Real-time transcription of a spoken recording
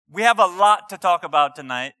we have a lot to talk about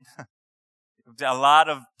tonight. A lot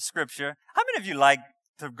of scripture. How many of you like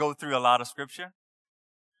to go through a lot of scripture?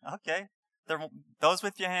 Okay. Those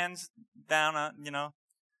with your hands down,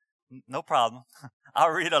 no problem.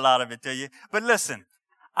 I'll read a lot of it to you. But listen,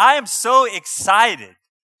 I am so excited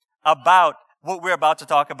about what we're about to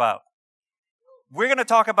talk about. We're going to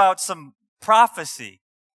talk about some prophecy.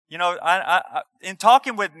 In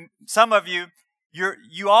talking with some of you,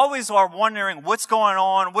 you always are wondering what's going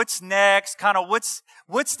on, what's next, kind of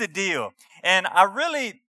what's the deal. And I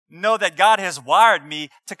really know that God has wired me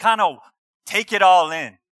to kind of take it all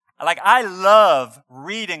in. Like, I love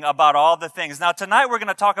reading about all the things. Now, tonight we're going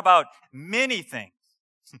to talk about many things.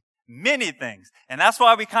 Many things. And that's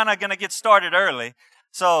why we kind of going to get started early.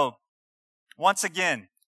 So, once again,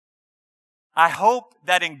 I hope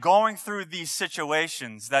that in going through these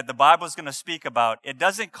situations that the Bible is going to speak about, it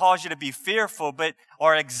doesn't cause you to be fearful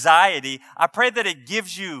or anxiety. I pray that it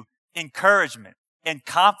gives you encouragement and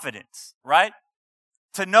confidence, right?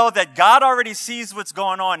 To know that God already sees what's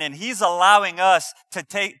going on and He's allowing us to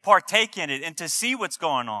partake in it and to see what's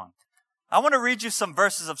going on. I want to read you some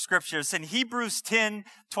verses of scripture. It's in Hebrews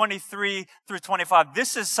 10:23 through 25.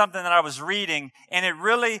 This is something that I was reading and it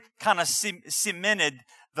really kind of cemented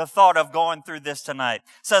the thought of going through this tonight.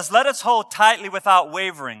 It says, "Let us hold tightly without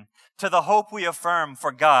wavering to the hope we affirm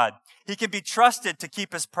for God. He can be trusted to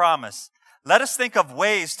keep His promise. Let us think of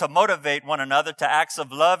ways to motivate one another to acts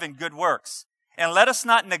of love and good works. And let us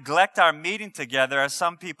not neglect our meeting together as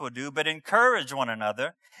some people do, but encourage one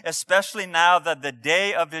another, especially now that the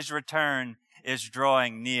day of His return is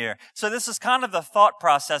drawing near." So this is kind of the thought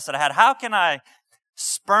process that I had. How can I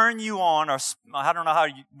spurn you on, or I don't know how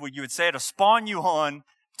you would say it, or spawn you on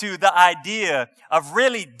to the idea of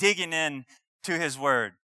really digging in to His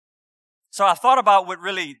Word? So I thought about what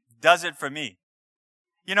really does it for me.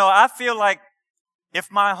 I feel like if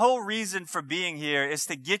my whole reason for being here is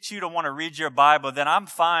to get you to want to read your Bible, then I'm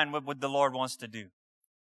fine with what the Lord wants to do.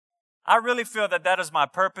 I really feel that is my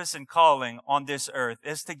purpose and calling on this earth,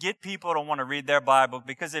 is to get people to want to read their Bible,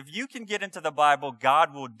 because if you can get into the Bible,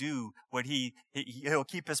 God will do what He'll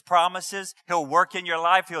keep His promises. He'll work in your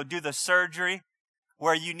life. He'll do the surgery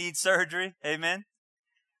where you need surgery. Amen.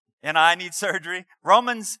 And I need surgery.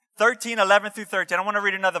 Romans 13:11 through 13. I want to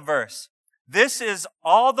read another verse. "This is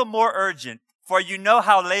all the more urgent, for you know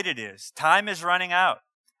how late it is. Time is running out.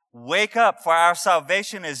 Wake up, for our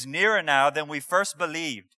salvation is nearer now than we first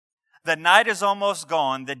believed. The night is almost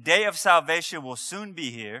gone. The day of salvation will soon be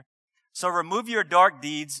here. So remove your dark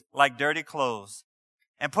deeds like dirty clothes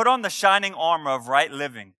and put on the shining armor of right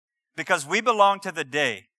living. Because we belong to the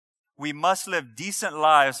day, we must live decent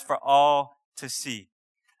lives for all to see."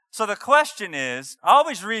 So the question is, I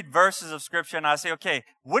always read verses of scripture and I say, okay,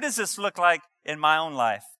 what does this look like in my own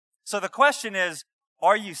life? So the question is,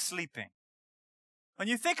 are you sleeping? When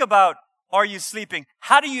you think about, are you sleeping?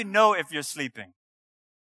 How do you know if you're sleeping?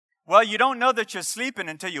 Well, you don't know that you're sleeping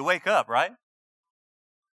until you wake up, right?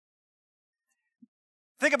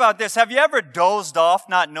 Think about this. Have you ever dozed off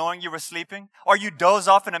not knowing you were sleeping? Or you doze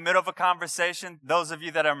off in the middle of a conversation, those of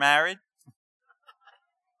you that are married?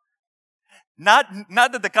 Not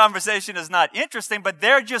that the conversation is not interesting, but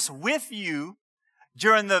they're just with you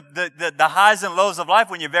during the highs and lows of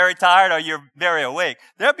life when you're very tired or you're very awake.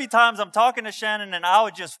 There'll be times I'm talking to Shannon and I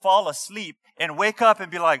would just fall asleep and wake up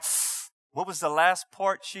and be like, what was the last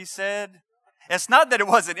part she said? It's not that it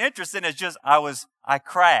wasn't interesting, it's just I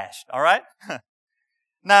crashed, all right?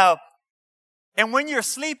 Now, and when you're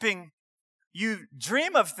sleeping, you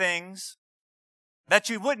dream of things that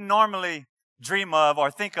you wouldn't normally dream of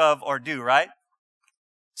or think of or do, right?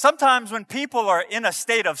 Sometimes when people are in a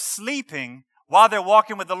state of sleeping while they're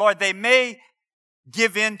walking with the Lord, they may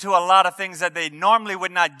give in to a lot of things that they normally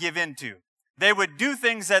would not give into. They would do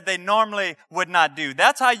things that they normally would not do.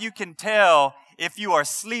 That's how you can tell if you are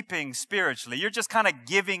sleeping spiritually. You're just kind of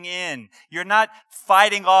giving in. You're not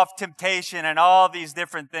fighting off temptation and all these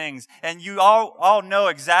different things. And you all know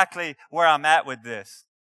exactly where I'm at with this.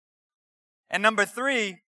 And number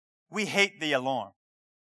 3, we hate the alarm.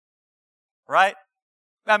 Right?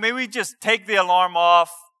 I mean, we just take the alarm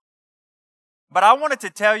off. But I wanted to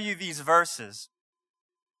tell you these verses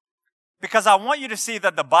because I want you to see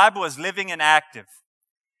that the Bible is living and active.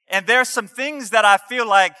 And there's some things that I feel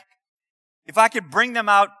like if I could bring them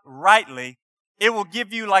out rightly, it will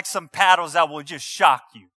give you like some paddles that will just shock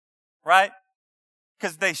you, right?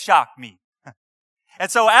 Because they shock me. And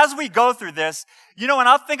so as we go through this, when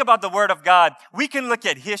I think about the Word of God, we can look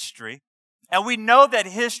at history, and we know that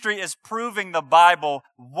history is proving the Bible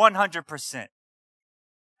 100%.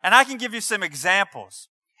 And I can give you some examples.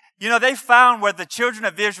 They found where the children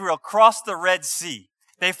of Israel crossed the Red Sea.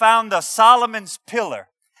 They found the Solomon's pillar.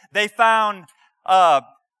 They found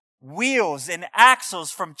wheels and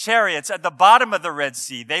axles from chariots at the bottom of the Red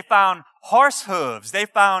Sea. They found horse hooves. They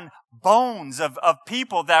found bones of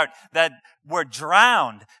people that were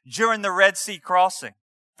drowned during the Red Sea crossing.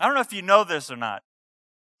 I don't know if you know this or not.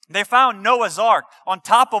 They found Noah's Ark on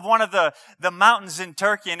top of one of the mountains in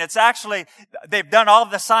Turkey. And it's actually, they've done all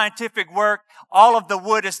of the scientific work. All of the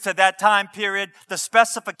wood is to that time period. The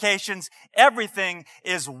specifications, everything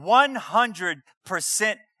is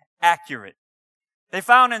 100% accurate. They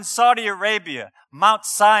found in Saudi Arabia, Mount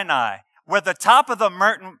Sinai, where the top of the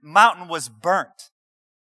mountain was burnt.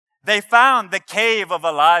 They found the cave of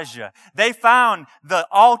Elijah. They found the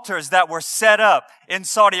altars that were set up in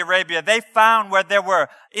Saudi Arabia. They found where there were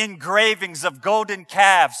engravings of golden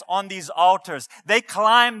calves on these altars. They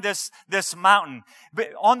climbed this mountain.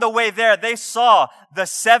 But on the way there, they saw the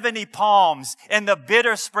 70 palms and the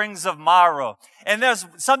bitter springs of Marrow. And there's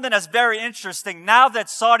something that's very interesting. Now that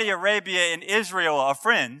Saudi Arabia and Israel are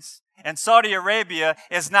friends, and Saudi Arabia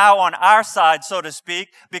is now on our side, so to speak,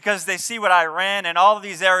 because they see what Iran and all of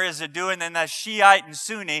these areas are doing, and that's Shiite and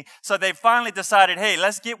Sunni. So they finally decided, hey,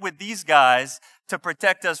 let's get with these guys to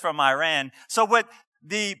protect us from Iran. So what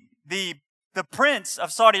the prince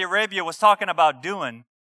of Saudi Arabia was talking about doing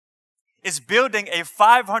is building a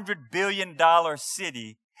 $500 billion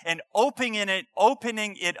city and opening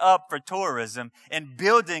it up for tourism and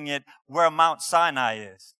building it where Mount Sinai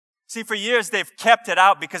is. See, for years they've kept it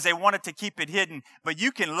out because they wanted to keep it hidden, but you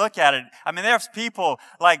can look at it. I mean, there's people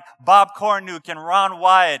like Bob Cornuke and Ron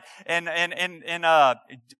Wyatt and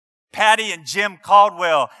Patty and Jim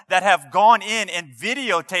Caldwell that have gone in and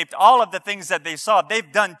videotaped all of the things that they saw. They've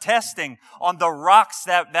done testing on the rocks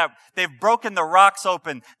that they've broken the rocks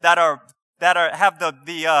open that have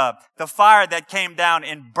the fire that came down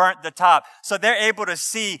and burnt the top. So they're able to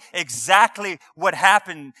see exactly what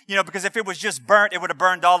happened, because if it was just burnt, it would have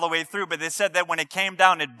burned all the way through. But they said that when it came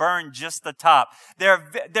down, it burned just the top. There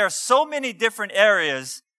are so many different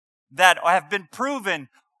areas that have been proven,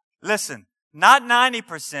 listen, not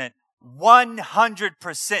 90%,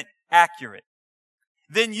 100% accurate.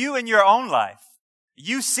 Then you in your own life,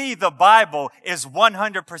 you see the Bible is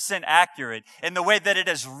 100% accurate in the way that it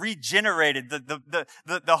has regenerated.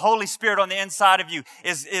 The Holy Spirit on the inside of you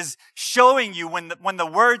is showing you when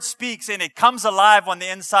the Word speaks and it comes alive on the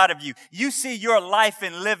inside of you. You see your life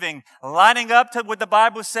and living lining up to what the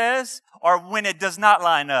Bible says or when it does not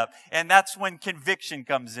line up. And that's when conviction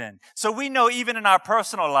comes in. So we know even in our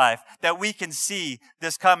personal life that we can see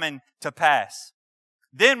this coming to pass.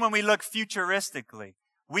 Then when we look futuristically,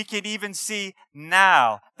 we can even see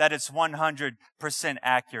now that it's 100%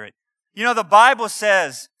 accurate. The Bible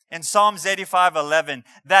says in Psalms 85:11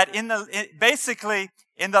 that basically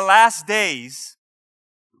in the last days,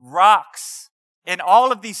 rocks and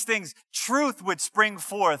all of these things, truth would spring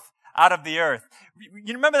forth out of the earth.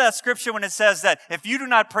 You remember that scripture when it says that if you do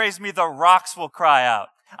not praise me, the rocks will cry out.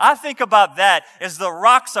 I think about that as the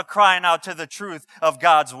rocks are crying out to the truth of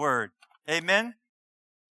God's word. Amen?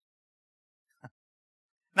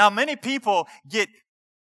 Now, many people get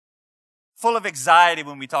full of anxiety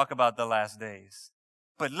when we talk about the last days.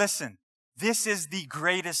 But listen, this is the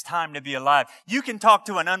greatest time to be alive. You can talk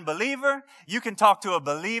to an unbeliever, you can talk to a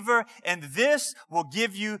believer, and this will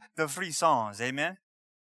give you the frissons. Amen?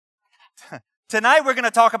 Tonight, we're going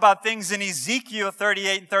to talk about things in Ezekiel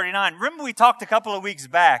 38 and 39. Remember, we talked a couple of weeks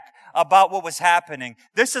back about what was happening.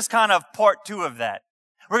 This is kind of part 2 of that.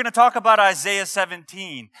 We're going to talk about Isaiah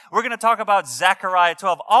 17. We're going to talk about Zechariah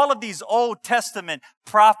 12. All of these Old Testament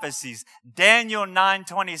prophecies. Daniel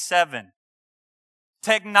 9:27.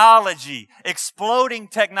 Technology. Exploding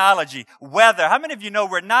technology. Weather. How many of you know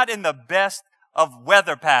we're not in the best of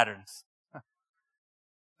weather patterns?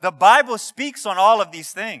 The Bible speaks on all of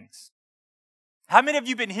these things. How many of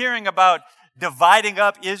you been hearing about dividing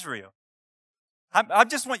up Israel? I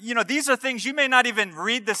just want, these are things, you may not even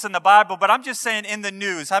read this in the Bible, but I'm just saying in the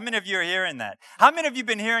news. How many of you are hearing that? How many of you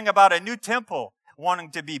been hearing about a new temple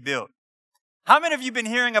wanting to be built? How many of you been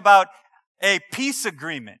hearing about a peace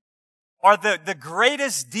agreement or the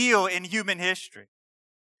greatest deal in human history?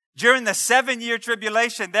 During the 7-year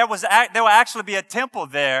tribulation, there will actually be a temple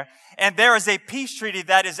there, and there is a peace treaty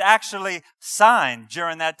that is actually signed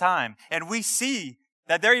during that time. And we see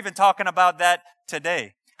that they're even talking about that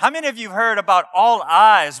today. How many of you heard about all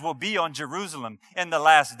eyes will be on Jerusalem in the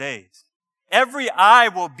last days? Every eye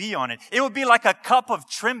will be on it. It will be like a cup of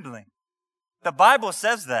trembling. The Bible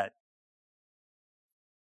says that.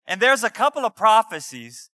 And there's a couple of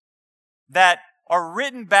prophecies that are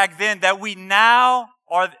written back then that we now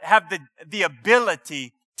have the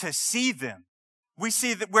ability to see them. we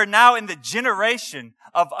see that we're now in the generation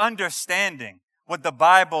of understanding what the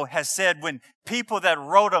Bible has said, when people that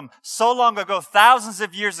wrote them so long ago, thousands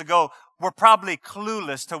of years ago, were probably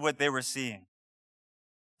clueless to what they were seeing.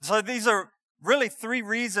 So these are really 3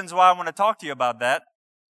 reasons why I want to talk to you about that.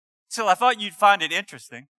 So I thought you'd find it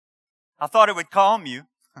interesting. I thought it would calm you.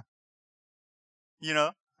 You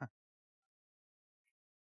know?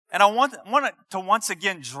 And I want to once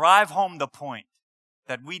again drive home the point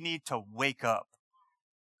that we need to wake up.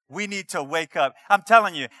 We need to wake up. I'm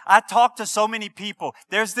telling you, I talk to so many people.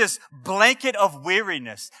 There's this blanket of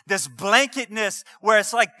weariness, this blanketness where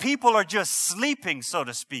it's like people are just sleeping, so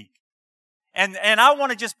to speak. And I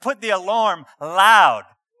want to just put the alarm loud,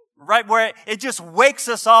 right where it just wakes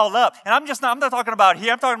us all up. And I'm not talking about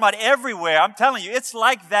here. I'm talking about everywhere. I'm telling you, it's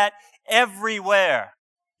like that everywhere.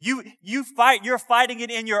 You're fighting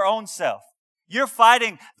it in your own self. You're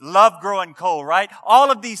fighting love growing cold, right? All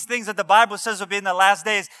of these things that the Bible says will be in the last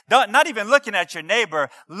days, not even looking at your neighbor,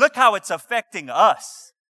 look how it's affecting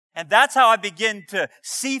us. And that's how I begin to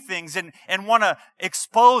see things and want to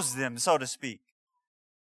expose them, so to speak.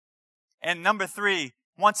 And number 3,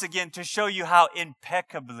 once again, to show you how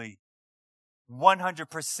impeccably,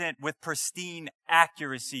 100% with pristine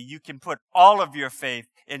accuracy, you can put all of your faith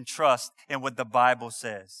and trust in what the Bible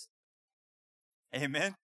says.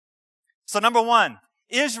 Amen? So number 1,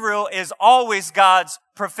 Israel is always God's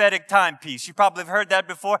prophetic timepiece. You probably have heard that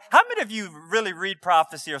before. How many of you really read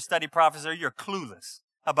prophecy or study prophecy, or you're clueless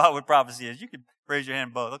about what prophecy is? You can raise your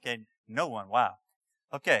hand both. Okay, no one. Wow.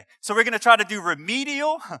 Okay, so we're going to try to do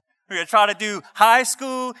remedial. We're going to try to do high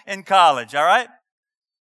school and college, all right?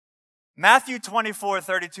 Matthew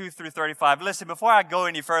 24:32 through 35. Listen, before I go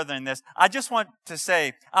any further in this, I just want to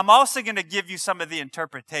say, I'm also going to give you some of the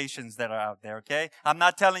interpretations that are out there, okay? I'm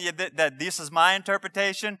not telling you that this is my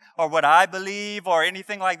interpretation or what I believe or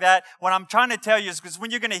anything like that. What I'm trying to tell you is because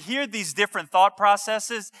when you're going to hear these different thought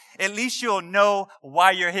processes, at least you'll know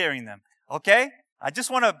why you're hearing them, okay? I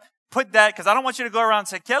just want to put that, because I don't want you to go around and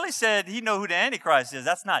say, Kelly said he know who the Antichrist is.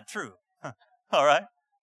 That's not true. All right?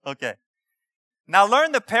 Okay. Now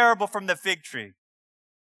learn the parable from the fig tree.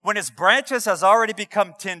 When its branches has already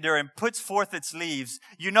become tender and puts forth its leaves,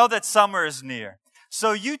 you know that summer is near.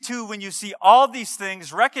 So you too, when you see all these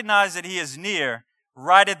things, recognize that he is near,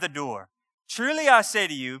 right at the door. Truly I say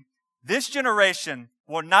to you, this generation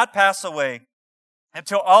will not pass away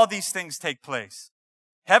until all these things take place.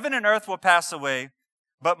 Heaven and earth will pass away,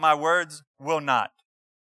 but my words will not.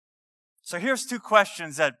 So here's 2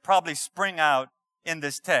 questions that probably spring out in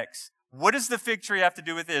this text. What does the fig tree have to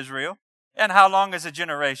do with Israel? And how long is a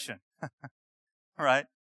generation? Right?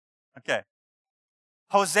 Okay.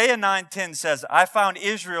 Hosea 9:10 says, I found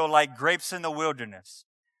Israel like grapes in the wilderness.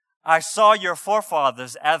 I saw your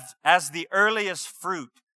forefathers as the earliest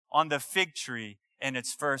fruit on the fig tree in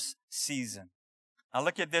its first season. Now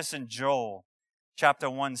look at this in Joel chapter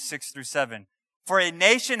 1, 6 through 7. For a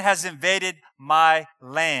nation has invaded my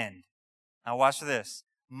land. Now watch this.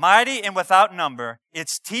 Mighty and without number,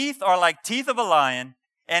 its teeth are like teeth of a lion,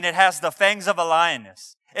 and it has the fangs of a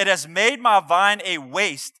lioness. It has made my vine a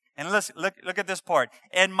waste, and look at this part,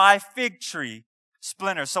 and my fig tree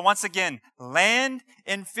splinters. So once again, land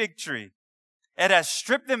and fig tree. It has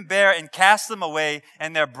stripped them bare and cast them away,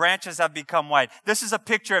 and their branches have become white. This is a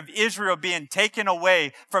picture of Israel being taken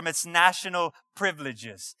away from its national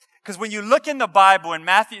privileges. Because when you look in the Bible, in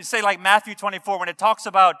Matthew, say like Matthew 24, when it talks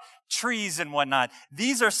about trees and whatnot,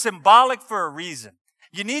 these are symbolic for a reason.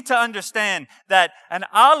 You need to understand that an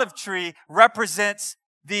olive tree represents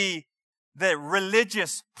the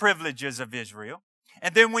religious privileges of Israel.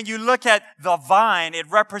 And then when you look at the vine, it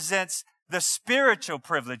represents the spiritual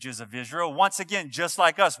privileges of Israel. Once again, just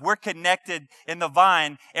like us, we're connected in the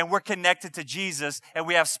vine and we're connected to Jesus and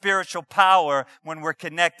we have spiritual power when we're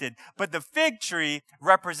connected. But the fig tree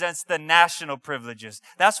represents the national privileges.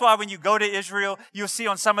 That's why when you go to Israel, you'll see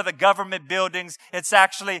on some of the government buildings, it's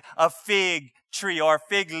actually a fig tree or a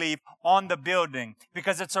fig leaf on the building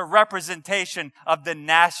because it's a representation of the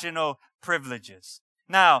national privileges.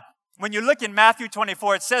 Now, when you look in Matthew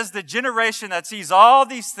 24, it says the generation that sees all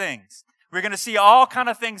these things, we're going to see all kind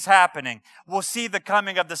of things happening. We'll see the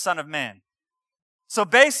coming of the Son of Man. So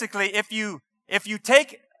basically, if you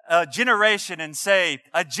take a generation and say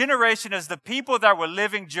a generation is the people that were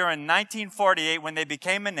living during 1948 when they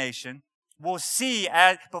became a nation, we'll see,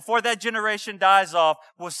 before that generation dies off,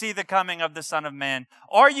 we'll see the coming of the Son of Man.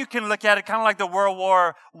 Or you can look at it kind of like the World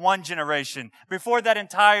War I generation, before that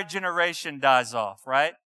entire generation dies off,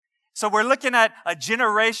 right? So we're looking at a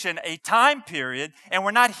generation, a time period, and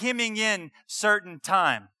we're not hemming in certain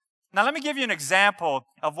time. Now let me give you an example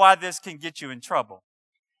of why this can get you in trouble.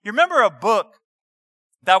 You remember a book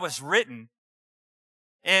that was written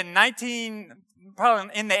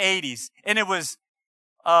probably in the 80s. And it was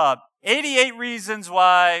 88 reasons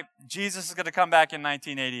why Jesus is going to come back in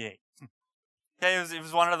 1988. Okay, it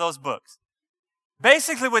was one of those books.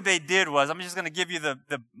 Basically what they did was, I'm just going to give you the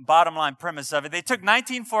bottom line premise of it. They took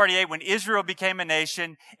 1948 when Israel became a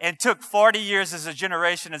nation and took 40 years as a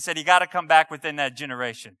generation and said, you got to come back within that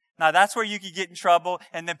generation. Now that's where you could get in trouble.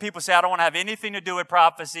 And then people say, I don't want to have anything to do with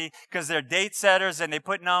prophecy because they're date setters and they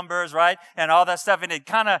put numbers, right? And all that stuff. And it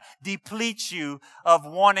kind of depletes you of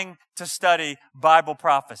wanting to study Bible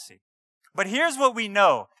prophecy. But here's what we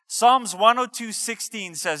know. Psalms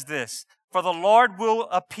 102:16 says this, for the Lord will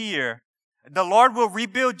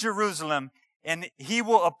rebuild Jerusalem, and he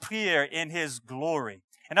will appear in his glory.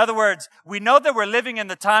 In other words, we know that we're living in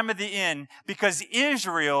the time of the end because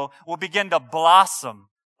Israel will begin to blossom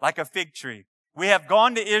like a fig tree. We have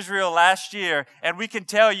gone to Israel last year, and we can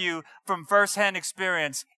tell you from firsthand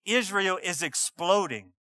experience, Israel is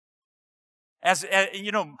exploding. As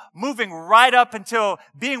you know, moving right up until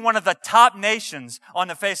being one of the top nations on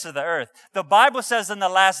the face of the earth. The Bible says in the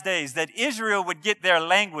last days that Israel would get their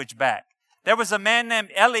language back. There was a man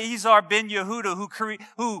named Eliezer ben Yehuda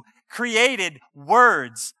who created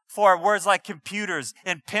words for words like computers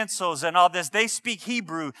and pencils and all this. They speak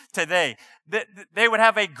Hebrew today. They would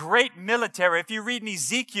have a great military. If you read in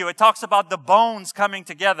Ezekiel, it talks about the bones coming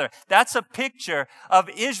together. That's a picture of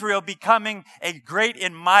Israel becoming a great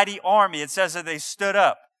and mighty army. It says that they stood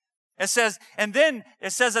up. And then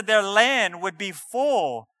it says that their land would be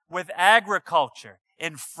full with agriculture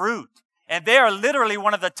and fruit. And they are literally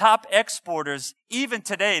one of the top exporters even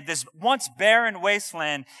today. This once barren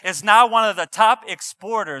wasteland is now one of the top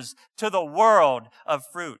exporters to the world of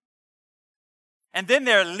fruit. And then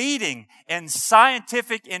they're leading in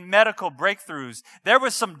scientific and medical breakthroughs. There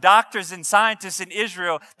were some doctors and scientists in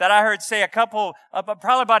Israel that I heard say probably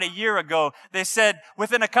about a year ago, they said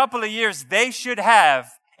within a couple of years, they should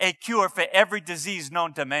have a cure for every disease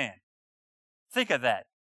known to man. Think of that.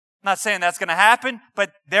 Not saying that's going to happen,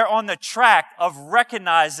 but they're on the track of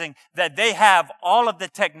recognizing that they have all of the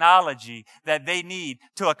technology that they need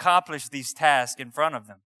to accomplish these tasks in front of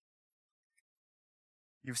them.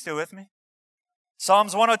 You still with me?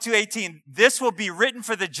 Psalms 102:18, this will be written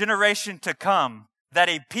for the generation to come, that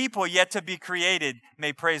a people yet to be created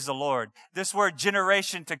may praise the Lord. This word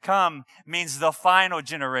generation to come means the final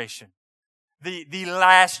generation. The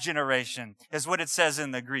last generation is what it says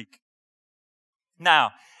in the Greek.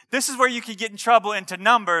 Now, this is where you can get in trouble into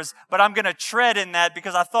numbers, but I'm going to tread in that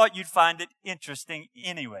because I thought you'd find it interesting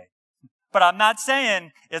anyway. But I'm not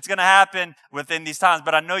saying it's going to happen within these times,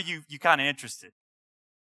 but I know you kind of interested.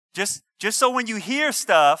 Just so when you hear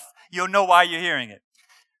stuff, you'll know why you're hearing it.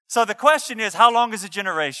 So the question is, how long is a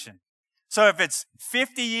generation? So if it's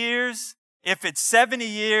 50 years, if it's 70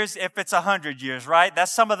 years, if it's 100 years, right?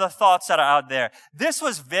 That's some of the thoughts that are out there. This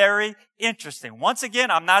was very interesting. Once again,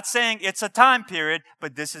 I'm not saying it's a time period,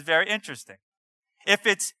 but this is very interesting. If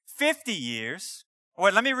it's 50 years,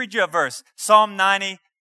 well, let me read you a verse. Psalm 90,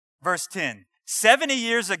 verse 10. 70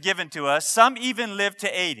 years are given to us. Some even live to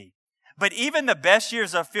 80. But even the best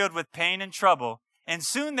years are filled with pain and trouble, and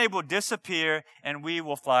soon they will disappear and we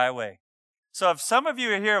will fly away. So if some of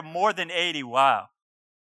you are here more than 80, wow.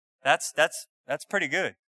 That's pretty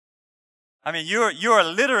good. I mean, you are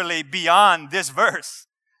literally beyond this verse.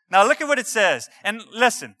 Now look at what it says. And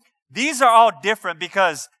listen, these are all different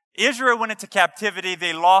because Israel went into captivity.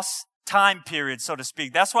 They lost time period, so to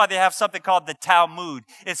speak. That's why they have something called the Talmud.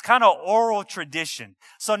 It's kind of oral tradition.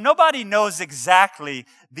 So nobody knows exactly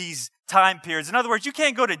these time periods. In other words, you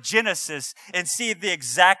can't go to Genesis and see the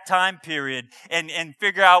exact time period and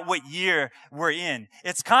figure out what year we're in.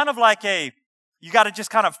 It's kind of like you got to just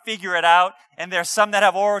kind of figure it out. And there's some that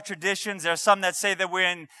have oral traditions. There's some that say that we're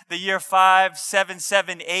in the year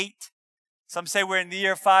 5778. Some say we're in the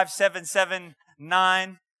year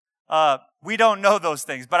 5779. We don't know those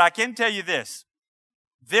things, but I can tell you this.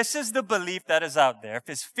 This is the belief that is out there. If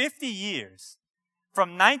it's 50 years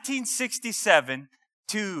from 1967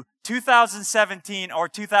 to 2017 or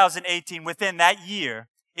 2018, within that year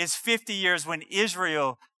is 50 years when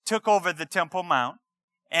Israel took over the Temple Mount.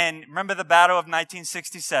 And remember the Battle of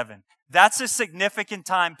 1967. That's a significant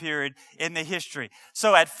time period in the history.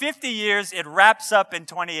 So at 50 years, it wraps up in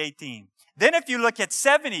 2018. Then if you look at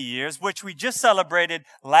 70 years, which we just celebrated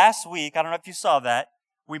last week, I don't know if you saw that.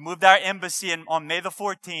 We moved our embassy on May the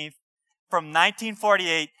 14th from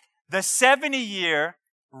 1948. The 70 year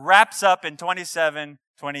wraps up in 2017,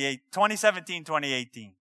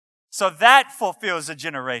 2018. So that fulfills a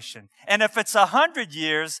generation. And if it's 100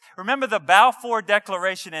 years, remember the Balfour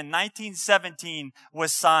Declaration in 1917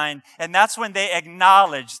 was signed, and that's when they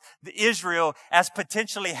acknowledged Israel as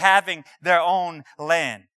potentially having their own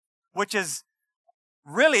land, which is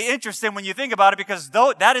really interesting when you think about it, because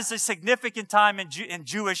that is a significant time in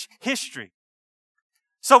Jewish history.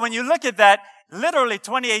 So when you look at that, literally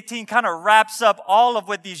 2018 kind of wraps up all of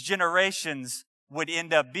what these generations would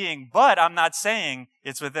end up being. But I'm not saying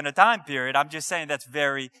it's within a time period. I'm just saying that's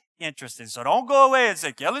very interesting. So don't go away and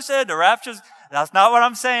say, Kelly said the rapture's. That's not what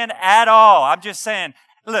I'm saying at all. I'm just saying,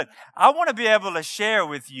 look, I want to be able to share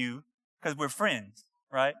with you, because we're friends,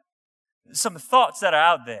 right? Some thoughts that are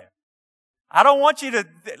out there. I don't want you to,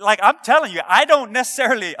 I'm telling you, I don't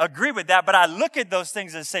necessarily agree with that, but I look at those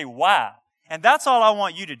things and say, wow. And that's all I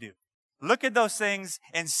want you to do. Look at those things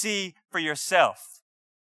and see for yourself.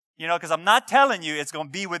 Because I'm not telling you it's going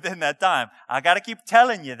to be within that time. I got to keep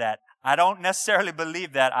telling you that. I don't necessarily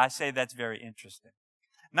believe that. I say that's very interesting.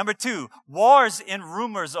 Number 2, wars and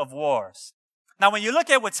rumors of wars. Now, when you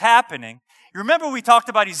look at what's happening, you remember we talked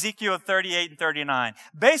about Ezekiel 38 and 39.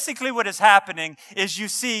 Basically, what is happening is you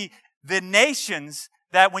see the nations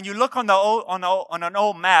that when you look on an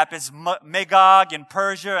old map, it's Magog and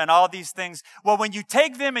Persia and all these things. Well, when you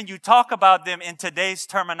take them and you talk about them in today's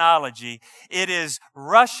terminology, it is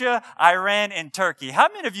Russia, Iran, and Turkey. How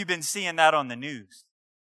many of you been seeing that on the news?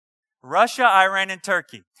 Russia, Iran, and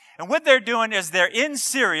Turkey. And what they're doing is they're in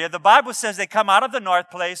Syria. The Bible says they come out of the north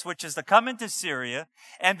place, which is to come into Syria,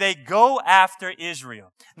 and they go after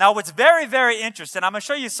Israel. Now, what's very, very interesting, I'm going to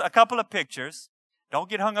show you a couple of pictures. Don't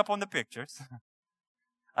get hung up on the pictures.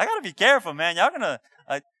 I got to be careful, man. Y'all going to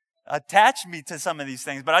attach me to some of these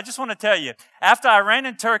things. But I just want to tell you, after Iran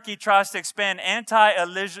and Turkey tries to expand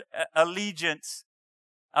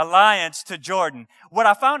alliance to Jordan, what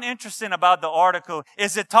I found interesting about the article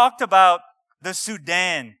is it talked about the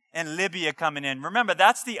Sudan and Libya coming in. Remember,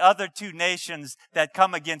 that's the other 2 nations that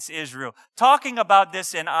come against Israel. Talking about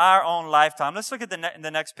this in our own lifetime. Let's look at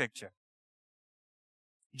the next picture.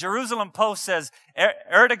 Jerusalem Post says,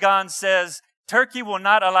 Erdogan says, Turkey will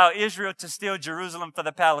not allow Israel to steal Jerusalem for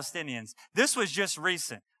the Palestinians. This was just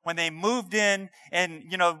recent. When they moved in and,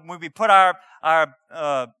 when we put our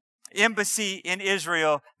embassy in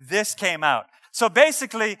Israel, this came out. So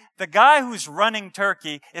basically, the guy who's running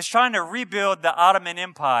Turkey is trying to rebuild the Ottoman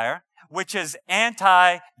Empire, which is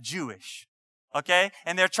anti-Jewish. Okay?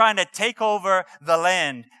 And they're trying to take over the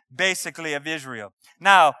land, basically, of Israel.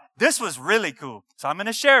 Now, this was really cool. So I'm going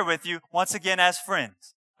to share it with you once again as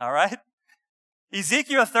friends. All right?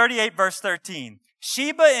 Ezekiel 38 verse 13.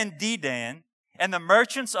 Sheba and Dedan and the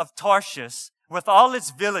merchants of Tarshish with all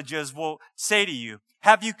its villages will say to you,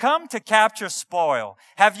 have you come to capture spoil?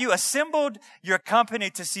 Have you assembled your company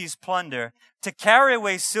to seize plunder, to carry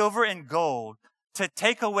away silver and gold, to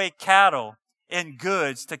take away cattle and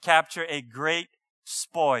goods, to capture a great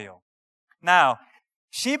spoil? Now,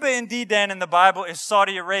 Sheba and Dedan in the Bible is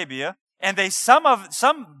Saudi Arabia, and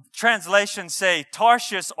some translations say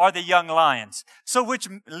Tarshish are the young lions. So which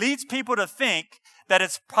leads people to think that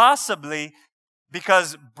it's possibly,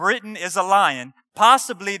 because Britain is a lion,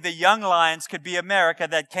 possibly the young lions could be America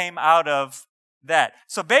that came out of that.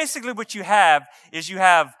 So basically what you have is you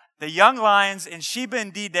have the young lions and Sheba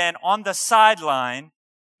and Dedan on the sideline,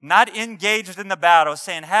 not engaged in the battle,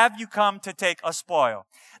 saying, have you come to take a spoil?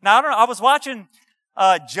 Now, I was watching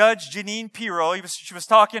Judge Jeanine Pirro. She was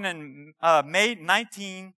talking in May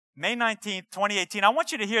 19th, 2018. I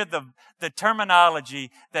want you to hear the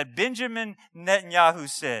terminology that Benjamin Netanyahu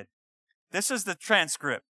said. This is the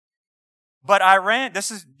transcript. But Iran, this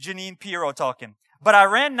is Jeanine Pirro talking. But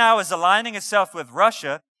Iran now is aligning itself with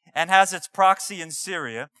Russia and has its proxy in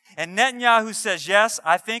Syria. And Netanyahu says, yes,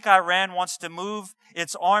 I think Iran wants to move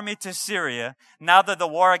its army to Syria now that the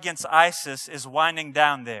war against ISIS is winding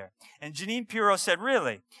down there. And Jeanine Pirro said,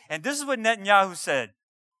 really? And this is what Netanyahu said.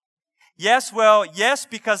 Yes,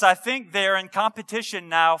 because I think they're in competition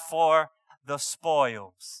now for the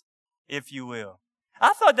spoils, if you will.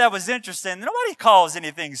 I thought that was interesting. Nobody calls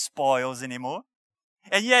anything spoils anymore.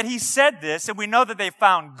 And yet he said this, and we know that they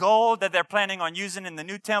found gold that they're planning on using in the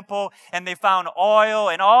new temple, and they found oil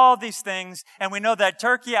and all these things. And we know that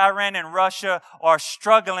Turkey, Iran, and Russia are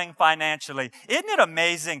struggling financially. Isn't it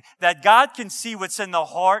amazing that God can see what's in the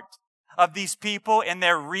heart of these people and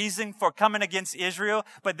their reason for coming against Israel?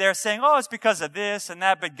 But they're saying, oh, it's because of this and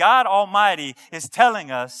that. But God Almighty is telling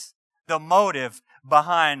us the motive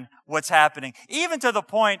behind what's happening. Even to the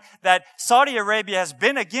point that Saudi Arabia has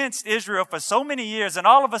been against Israel for so many years, and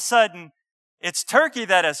all of a sudden, it's Turkey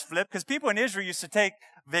that has flipped, because people in Israel used to take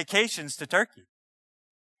vacations to Turkey.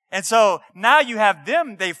 And so now you have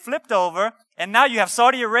them, they flipped over, and now you have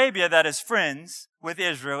Saudi Arabia that is friends with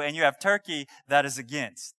Israel, and you have Turkey that is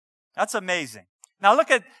against. That's amazing. Now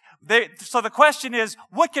look at, so the question is,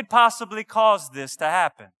 what could possibly cause this to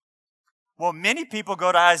happen? Well, many people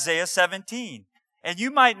go to Isaiah 17, and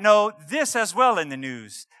you might know this as well in the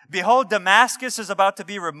news. Behold, Damascus is about to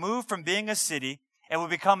be removed from being a city and will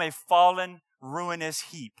become a fallen, ruinous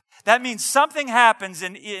heap. That means something happens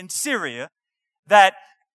in Syria that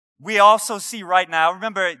we also see right now.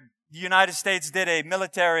 Remember, the United States did a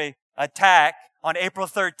military attack on April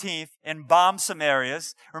 13th and bombed some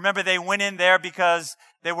areas. Remember, they went in there because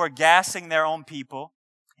they were gassing their own people.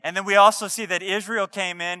 And then we also see that Israel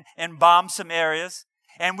came in and bombed some areas.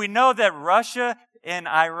 And we know that Russia and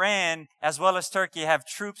Iran, as well as Turkey, have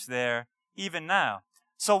troops there even now.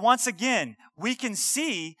 So once again, we can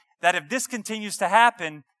see that if this continues to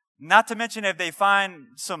happen, not to mention if they find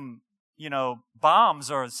some,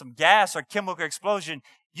 bombs or some gas or chemical explosion,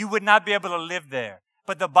 you would not be able to live there.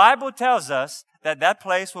 But the Bible tells us that that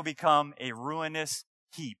place will become a ruinous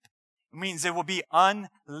heap. It means it will be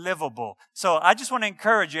unlivable. So I just want to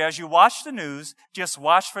encourage you, as you watch the news, just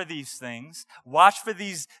watch for these things. Watch for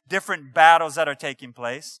these different battles that are taking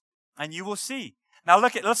place, and you will see. Now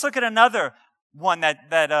let's look at another one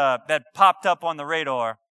that popped up on the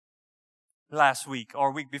radar last week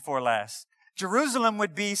or week before last. Jerusalem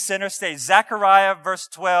would be center stage. Zechariah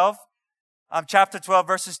chapter 12,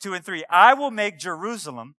 verses 2 and 3. I will make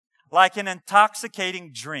Jerusalem like an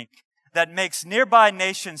intoxicating drink that makes nearby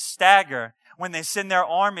nations stagger when they send their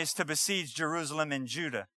armies to besiege Jerusalem and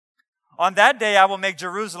Judah. On that day, I will make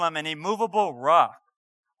Jerusalem an immovable rock.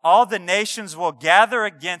 All the nations will gather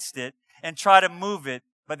against it and try to move it,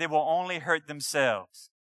 but they will only hurt themselves.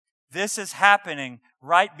 This is happening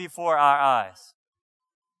right before our eyes.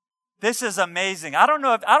 This is amazing. I don't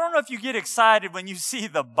know if you get excited when you see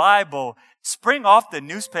the Bible spring off the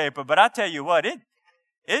newspaper, but I tell you what,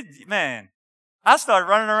 man, I started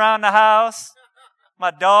running around the house. My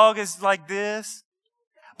dog is like this.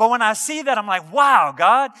 But when I see that, I'm like, wow,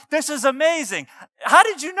 God, this is amazing. How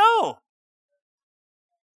did you know?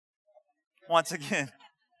 Once again.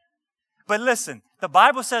 But listen, the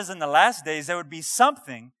Bible says in the last days there would be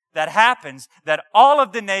something that happens that all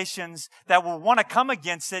of the nations that will want to come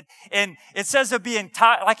against it, and it says it'll be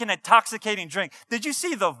like an intoxicating drink. Did you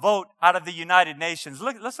see the vote out of the United Nations?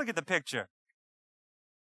 Let's look at the picture.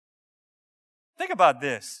 Think about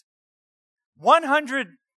this.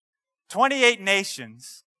 128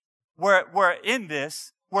 nations were in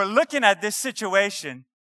this. We're looking at this situation,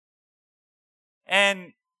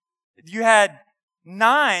 and you had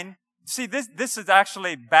 9. See, this is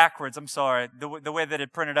actually backwards. I'm sorry, the way that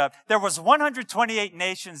it printed up. There was 128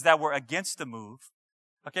 nations that were against the move.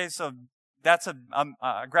 Okay, so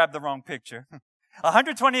I grabbed the wrong picture.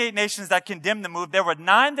 128 nations that condemned the move. There were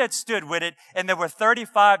 9 that stood with it, and there were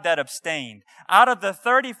 35 that abstained. Out of the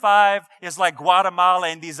 35 is like Guatemala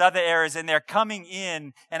and these other areas, and they're coming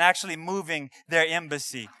in and actually moving their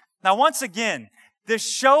embassy. Now, once again, this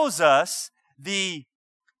shows us the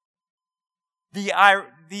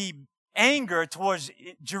anger towards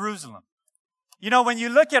Jerusalem. When you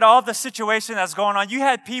look at all the situation that's going on, you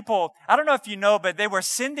had people, I don't know if you know, but they were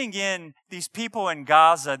sending in these people in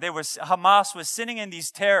Gaza. Hamas was sending in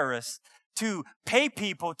these terrorists to pay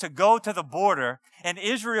people to go to the border, and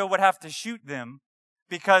Israel would have to shoot them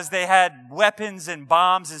because they had weapons and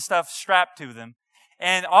bombs and stuff strapped to them.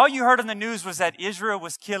 And all you heard on the news was that Israel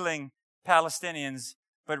was killing Palestinians,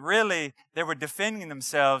 but really they were defending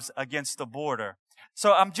themselves against the border.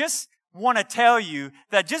 So I'm just want to tell you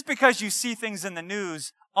that just because you see things in the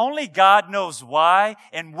news, only God knows why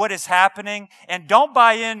and what is happening. And don't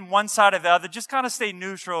buy in one side or the other. Just kind of stay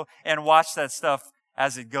neutral and watch that stuff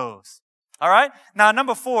as it goes. All right? Now,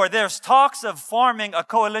 number 4, there's talks of forming a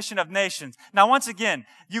coalition of nations. Now, once again,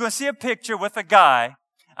 you're going to see a picture with a guy.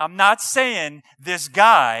 I'm not saying this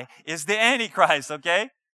guy is the Antichrist, okay?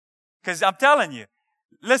 Because I'm telling you,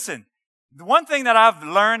 listen, the one thing that I've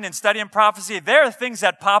learned in studying prophecy, there are things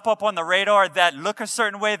that pop up on the radar that look a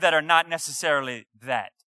certain way that are not necessarily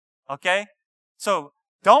that. Okay? So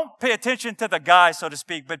don't pay attention to the guy, so to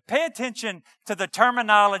speak, but pay attention to the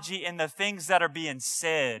terminology and the things that are being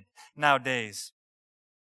said nowadays.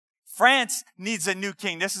 France needs a new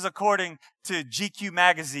king. This is according to GQ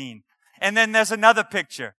magazine. And then there's another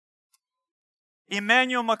picture.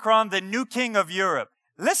 Emmanuel Macron, the new king of Europe.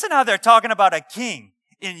 Listen how they're talking about a king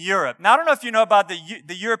in Europe. Now, I don't know if you know about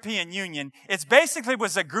the European Union. It's basically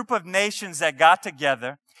was a group of nations that got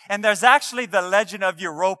together. And there's actually the legend of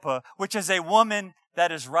Europa, which is a woman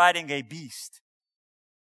that is riding a beast.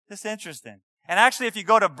 It's interesting. And actually, if you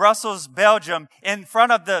go to Brussels, Belgium, in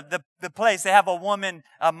front of the place, they have a woman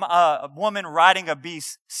riding a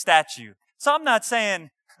beast statue. So I'm not saying,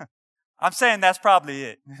 I'm saying that's probably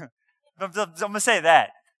it. I'm going to say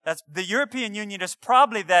that. That's the European Union is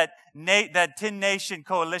probably that 10-nation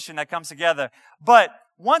coalition that comes together. But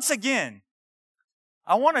once again,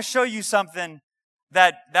 I want to show you something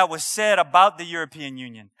that was said about the European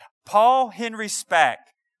Union. Paul Henry Spack,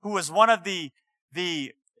 who was one of the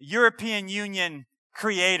European Union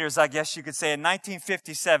creators, I guess you could say, in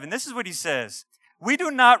 1957. This is what he says. We do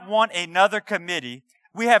not want another committee.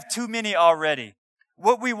 We have too many already.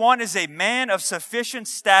 What we want is a man of sufficient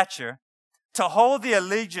stature to hold the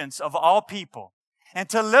allegiance of all people and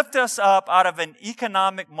to lift us up out of an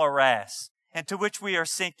economic morass into which we are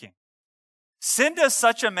sinking. Send us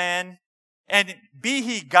such a man, and be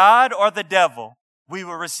he God or the devil, we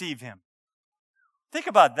will receive him. Think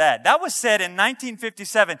about that. That was said in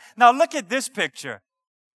 1957. Now look at this picture.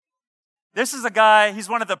 This is a guy, he's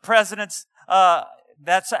one of the presidents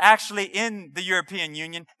that's actually in the European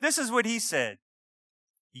Union. This is what he said.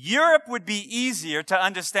 Europe would be easier to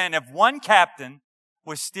understand if one captain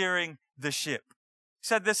was steering the ship. He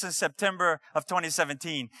said this in September of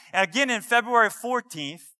 2017. And again in February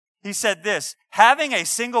 14th, he said this, having a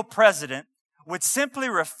single president would simply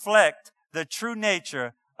reflect the true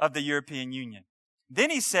nature of the European Union. Then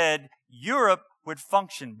he said Europe would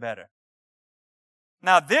function better.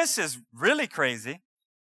 Now this is really crazy,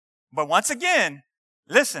 but once again,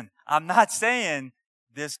 listen, I'm not saying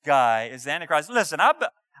this guy is the Antichrist. Listen,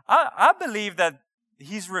 I believe that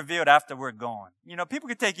he's revealed after we're gone. You know, people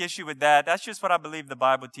can take issue with that. That's just what I believe the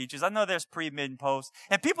Bible teaches. I know there's pre, mid, and post.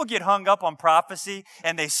 And people get hung up on prophecy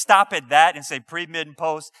and they stop at that and say pre, mid, and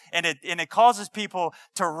post. And it causes people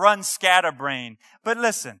to run scatterbrain. But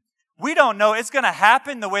listen, we don't know. It's going to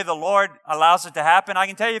happen the way the Lord allows it to happen. I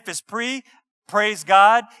can tell you if it's pre, praise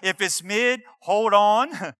God. If it's mid, hold on.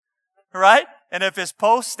 Right? And if it's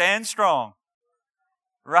post, stand strong.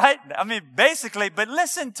 Right? I mean, basically, but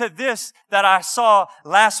listen to this that I saw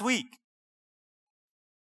last week.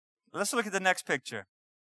 Let's look at the next picture.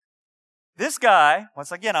 This guy,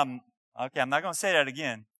 once again, I'm not going to say that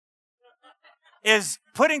again, is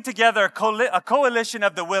putting together a coalition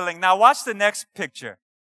of the willing. Now watch the next picture.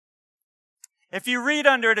 If you read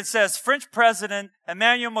under it, it says French President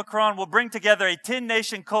Emmanuel Macron will bring together a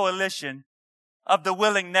 10-nation coalition of the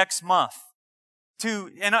willing next month.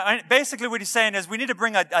 And basically what he's saying is we need to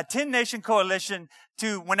bring a 10-nation coalition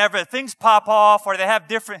to whenever things pop off or they have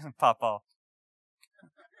different... Pop off.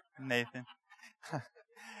 Nathan.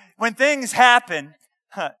 When things happen,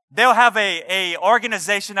 they'll have a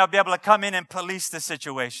organization that'll be able to come in and police the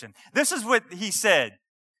situation. This is what he said.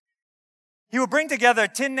 He will bring together a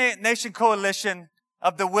 10-nation coalition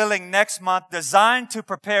of the willing next month designed to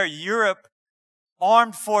prepare Europe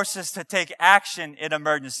armed forces to take action in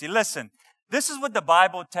emergency. Listen. This is what the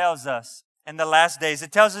Bible tells us in the last days.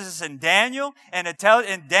 It tells us this in Daniel, and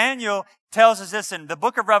Daniel tells us this in the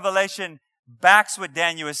book of Revelation, backs what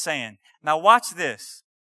Daniel is saying. Now watch this.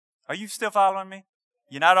 Are you still following me?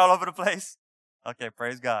 You're not all over the place? Okay,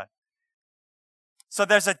 praise God. So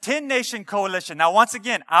there's a 10-nation coalition. Now once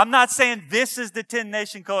again, I'm not saying this is the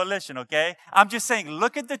 10-nation coalition, okay? I'm just saying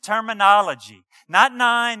look at the terminology. Not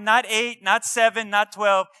 9, not 8, not 7, not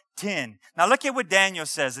 12, 10. Now look at what Daniel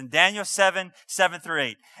says in Daniel 7 through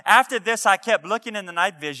 8. After this I kept looking in the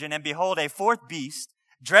night vision, and behold, a fourth beast,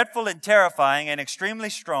 dreadful and terrifying and extremely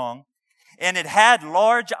strong, and it had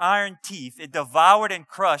large iron teeth. It devoured and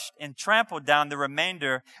crushed and trampled down the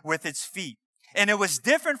remainder with its feet. And it was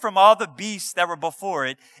different from all the beasts that were before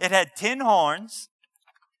it. It had 10 horns.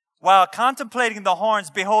 While contemplating the horns,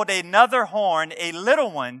 behold, another horn, a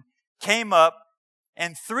little one, came up,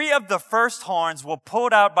 and 3 of the first horns were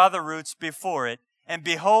pulled out by the roots before it. And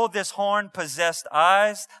behold, this horn possessed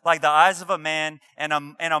eyes like the eyes of a man, and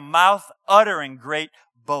a mouth uttering great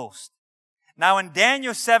boast. Now in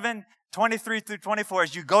Daniel 7:23 through 24,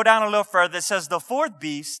 as you go down a little further, it says the fourth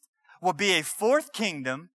beast will be a fourth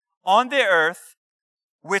kingdom on the earth,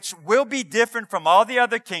 which will be different from all the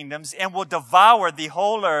other kingdoms and will devour the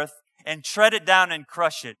whole earth and tread it down and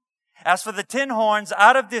crush it. As for the 10 horns,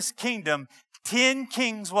 out of this kingdom, 10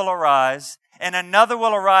 kings will arise, and another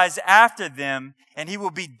will arise after them, and he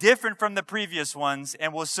will be different from the previous ones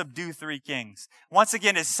and will subdue 3 kings. Once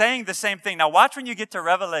again, it's saying the same thing. Now watch when you get to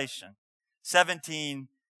Revelation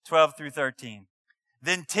 17:12 through 13.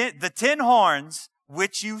 Then the 10 horns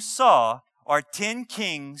which you saw are 10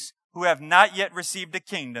 kings who have not yet received a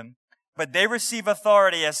kingdom, but they receive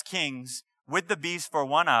authority as kings with the beast for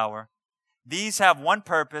 1 hour. These have one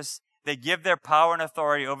purpose. they give their power and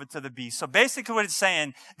authority over to the beast. So basically what it's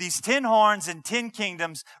saying, these 10 horns and 10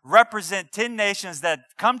 kingdoms represent 10 nations that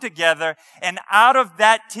come together, and out of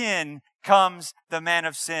that 10 comes the man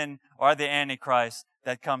of sin, or the Antichrist,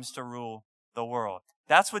 that comes to rule the world.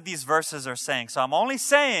 That's what these verses are saying. So I'm only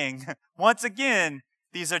saying, once again,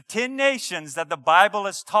 these are 10 nations that the Bible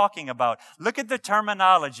is talking about. Look at the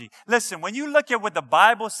terminology. Listen, when you look at what the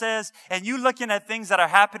Bible says and you looking at things that are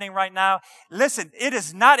happening right now, listen, it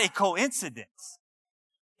is not a coincidence.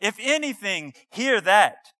 If anything, hear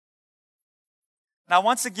that. Now,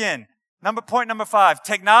 once again, point number 5,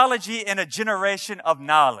 technology in a generation of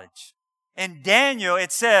knowledge. In Daniel,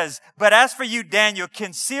 it says, "But as for you, Daniel,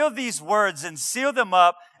 conceal these words and seal them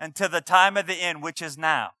up until the time of the end, which is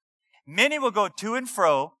now. Many will go to and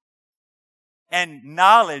fro, and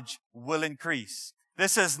knowledge will increase."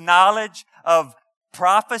 This is knowledge of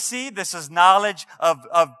prophecy. This is knowledge of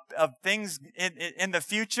things in the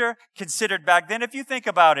future considered back then. If you think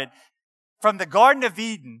about it, from the Garden of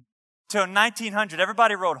Eden till 1900,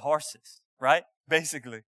 everybody rode horses, right?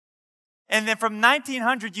 Basically. And then from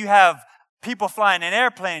 1900, you have people flying in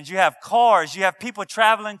airplanes, you have cars, you have people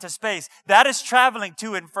traveling to space. That is traveling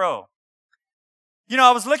to and fro. You know,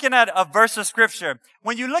 I was looking at a verse of scripture.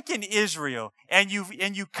 When you look in Israel and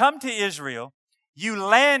you come to Israel, you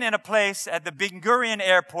land in a place at the Ben Gurion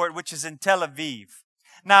Airport, which is in Tel Aviv.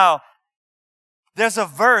 Now, there's a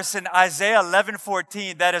verse in Isaiah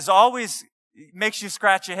 11:14 that is always makes you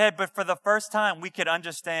scratch your head, but for the first time we could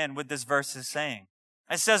understand what this verse is saying.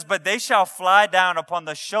 It says, "But they shall fly down upon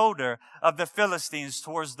the shoulder of the Philistines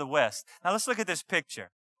towards the west." Now let's look at this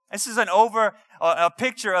picture. This is a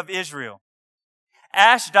picture of Israel.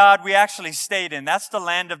 Ashdod, we actually stayed in. That's the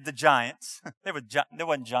land of the giants. There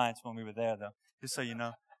wasn't giants when we were there, though, just so you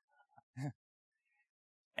know.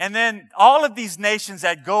 And then all of these nations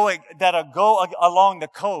that go along the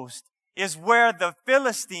coast is where the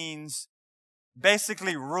Philistines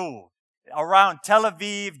basically ruled. Around Tel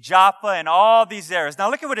Aviv, Jaffa, and all these areas. Now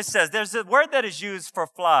look at what it says. There's a word that is used for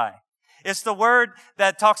fly. It's the word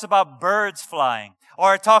that talks about birds flying,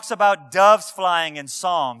 or it talks about doves flying in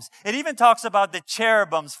Psalms. It even talks about the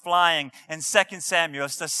cherubims flying in 2 Samuel.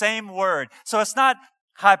 It's the same word. So it's not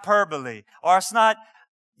hyperbole, or it's not,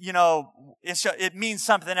 it means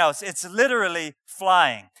something else. It's literally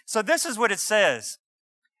flying. So this is what it says.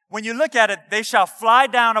 When you look at it, they shall fly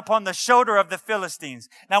down upon the shoulder of the Philistines.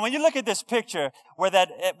 Now, when you look at this picture where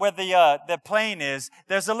the plane is,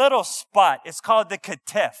 there's a little spot. It's called the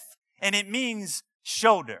ketef, and it means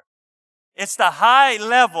shoulder. It's the high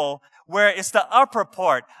level where it's the upper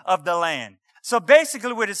part of the land. So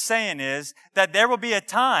basically what it's saying is that there will be a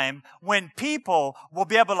time when people will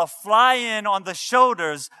be able to fly in on the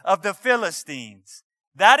shoulders of the Philistines.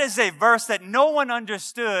 That is a verse that no one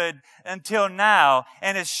understood until now,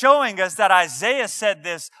 and is showing us that Isaiah said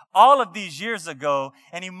this all of these years ago,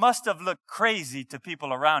 and he must have looked crazy to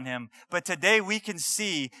people around him. But today we can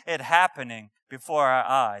see it happening before our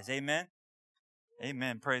eyes. Amen?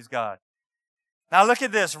 Amen. Praise God. Now look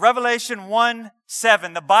at this. Revelation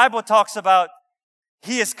 1:7. The Bible talks about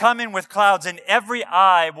he is coming with clouds, and every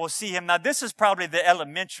eye will see him. Now this is probably the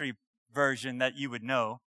elementary version that you would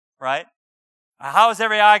know, right? How is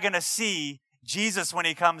every eye going to see Jesus when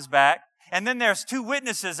he comes back? And then there's 2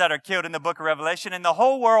 witnesses that are killed in the book of Revelation, and the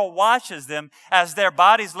whole world watches them as their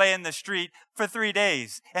bodies lay in the street for 3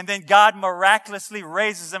 days. And then God miraculously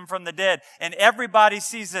raises them from the dead, and everybody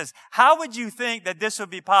sees this. How would you think that this would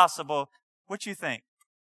be possible? What you think?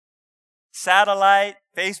 Satellite,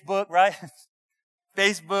 Facebook, right?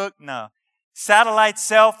 Facebook, no. Satellite,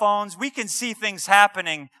 cell phones. We can see things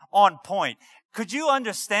happening on point. Could you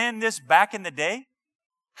understand this back in the day?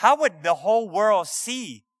 How would the whole world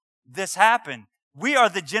see this happen? We are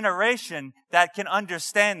the generation that can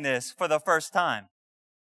understand this for the first time.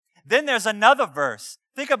 Then there's another verse.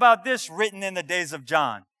 Think about this, written in the days of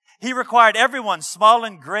John. He required everyone, small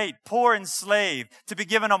and great, poor and slave, to be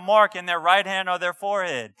given a mark in their right hand or their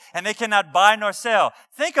forehead, and they cannot buy nor sell.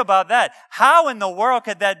 Think about that. How in the world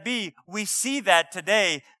could that be? We see that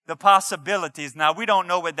today, the possibilities. Now, we don't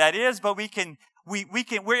know what that is, but we're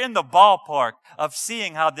in the ballpark of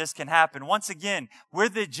seeing how this can happen. Once again, we're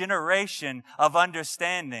the generation of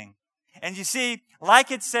understanding. And you see,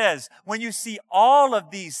 like it says, when you see all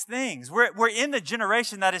of these things, we're in the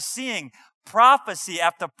generation that is seeing prophecy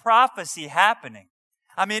after prophecy happening.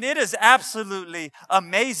 I mean, it is absolutely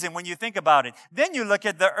amazing when you think about it. Then you look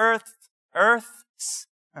at the earth's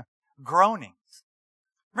groanings.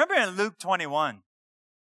 Remember in Luke 21,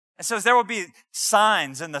 it says there will be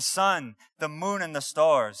signs in the sun, the moon, and the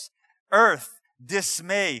stars. Earth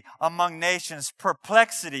dismay among nations,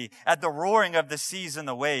 perplexity at the roaring of the seas and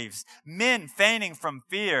the waves, men fainting from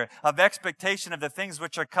fear of expectation of the things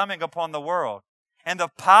which are coming upon the world. And the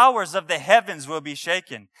powers of the heavens will be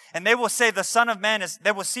shaken. And they will say they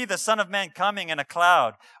will see the Son of Man coming in a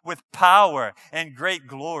cloud with power and great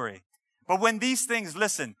glory. But when these things,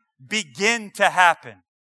 listen, begin to happen,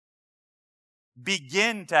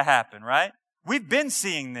 right? We've been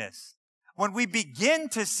seeing this. When we begin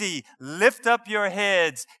to see, lift up your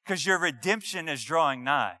heads because your redemption is drawing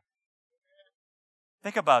nigh.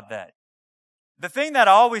 Think about that. The thing that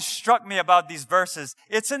always struck me about these verses,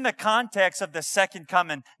 it's in the context of the second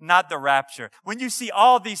coming, not the rapture. When you see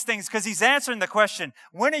all these things, because he's answering the question,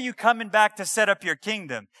 when are you coming back to set up your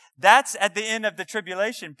kingdom? That's at the end of the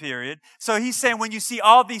tribulation period. So he's saying when you see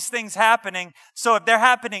all these things happening, so if they're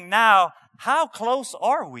happening now, how close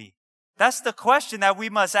are we? That's the question that we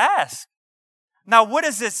must ask. Now, what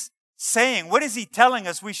is this saying? What is he telling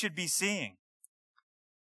us we should be seeing?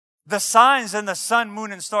 The signs in the sun,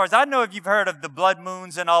 moon, and stars. I know if you've heard of the blood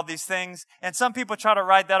moons and all these things, and some people try to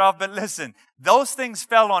write that off, but listen, those things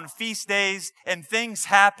fell on feast days, and things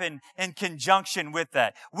happen in conjunction with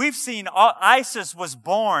that. We've seen ISIS was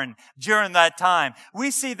born during that time.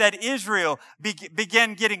 We see that Israel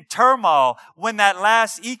began getting turmoil when that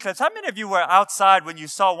last eclipse. How many of you were outside when you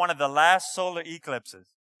saw one of the last solar eclipses?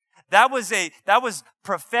 That was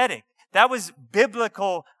prophetic. That was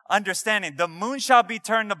biblical understanding. The moon shall be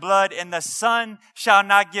turned to blood, and the sun shall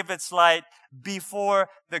not give its light before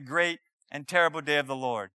the great and terrible day of the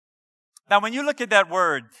Lord. Now, when you look at that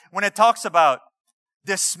word, when it talks about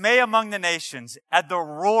dismay among the nations at the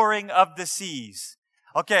roaring of the seas.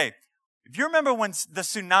 Okay, if you remember when the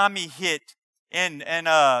tsunami hit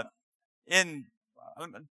I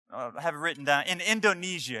have it written down, in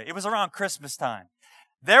Indonesia, it was around Christmas time.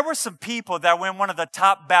 There were some people that were in one of the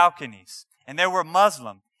top balconies, and they were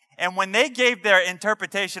Muslim. And when they gave their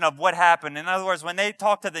interpretation of what happened, in other words, when they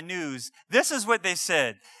talked to the news, this is what they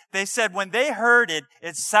said. They said when they heard it,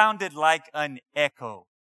 it sounded like an echo.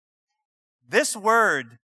 This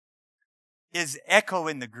word is echo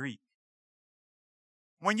in the Greek.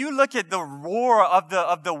 When you look at the roar of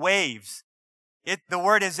the waves, the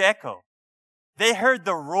word is echo. They heard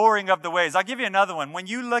the roaring of the waves. I'll give you another one. When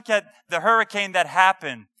you look at the hurricane that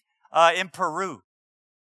happened in Peru,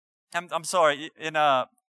 I'm sorry, in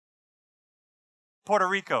Puerto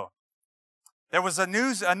Rico, there was a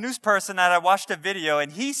news person that I watched a video,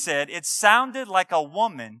 and he said it sounded like a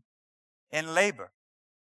woman in labor.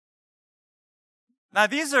 Now,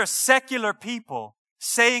 these are secular people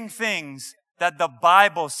saying things that the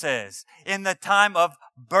Bible says in the time of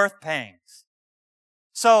birth pangs.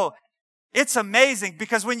 So, it's amazing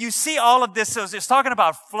because when you see all of this, it's talking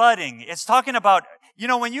about flooding. It's talking about,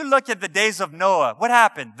 when you look at the days of Noah, what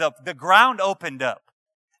happened? The ground opened up.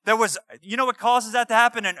 There was, what causes that to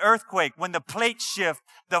happen? An earthquake. When the plates shift,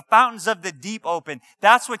 the fountains of the deep open.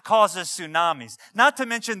 That's what causes tsunamis. Not to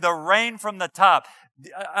mention the rain from the top.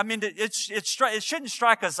 I mean, it shouldn't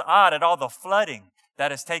strike us odd at all the flooding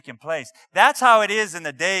that has taken place. That's how it is in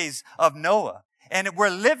the days of Noah. And we're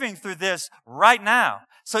living through this right now.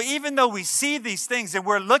 So even though we see these things and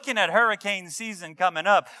we're looking at hurricane season coming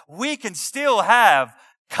up, we can still have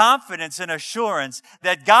confidence and assurance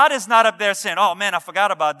that God is not up there saying, oh man, I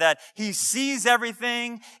forgot about that. He sees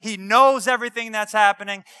everything. He knows everything that's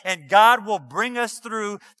happening, and God will bring us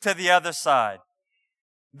through to the other side.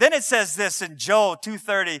 Then it says this in Joel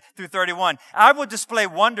 2:30 through 31. I will display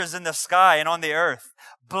wonders in the sky and on the earth,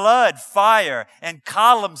 blood, fire, and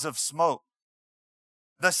columns of smoke.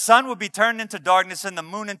 The sun will be turned into darkness and the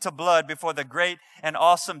moon into blood before the great and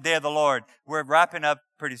awesome day of the Lord. We're wrapping up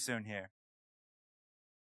pretty soon here.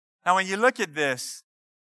 Now, when you look at this,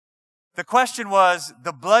 the question was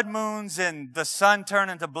the blood moons and the sun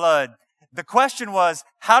turn into blood. The question was,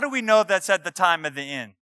 how do we know that's at the time of the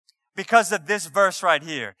end? Because of this verse right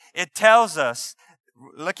here. It tells us,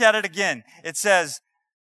 look at it again. It says,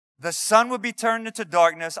 the sun will be turned into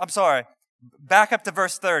darkness. Back up to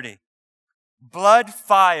verse 30. Blood,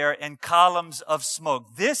 fire, and columns of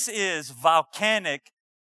smoke. This is volcanic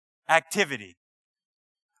activity.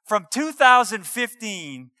 From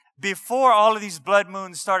 2015, before all of these blood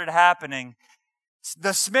moons started happening,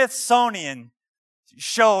 the Smithsonian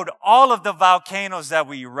showed all of the volcanoes that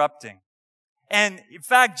were erupting. And in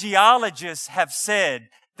fact, geologists have said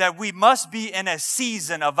that we must be in a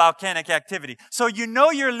season of volcanic activity. So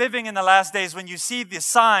you're living in the last days when you see the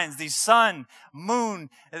signs, the sun, moon,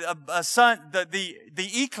 the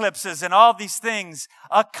eclipses and all these things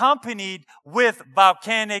accompanied with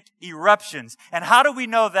volcanic eruptions. And how do we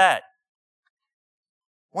know that?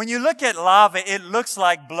 When you look at lava, it looks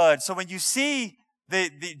like blood. So when you see the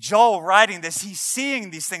Joel writing this, he's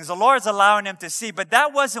seeing these things. The Lord's allowing him to see, but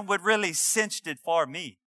that wasn't what really cinched it for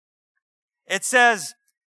me. It says,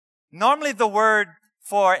 normally the word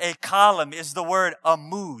for a column is the word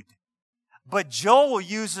amud, but Joel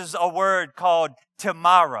uses a word called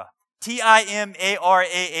Timarah,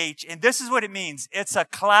 Timarah, and this is what it means. It's a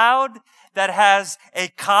cloud that has a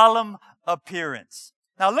column appearance.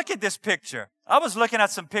 Now look at this picture. I was looking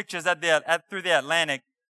at some pictures through the Atlantic.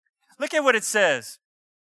 Look at what it says.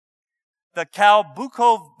 The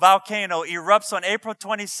Calbuco volcano erupts on April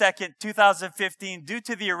 22nd, 2015 due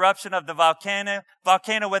to the eruption of the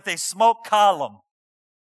volcano with a smoke column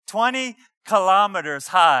 20 kilometers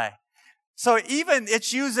high. So even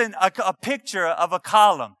it's using a picture of a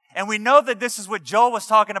column. And we know that this is what Joel was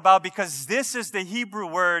talking about because this is the Hebrew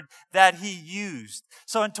word that he used.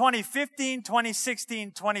 So in 2015,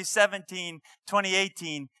 2016, 2017,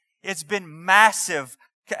 2018, it's been massive.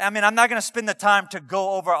 I mean, I'm not going to spend the time to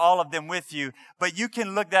go over all of them with you, but you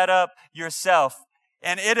can look that up yourself.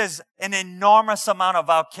 And it is an enormous amount of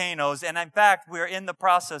volcanoes. And in fact, we're in the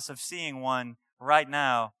process of seeing one right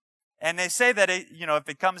now. And they say that, if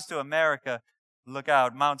it comes to America, look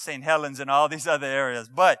out, Mount St. Helens and all these other areas.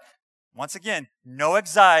 But once again, no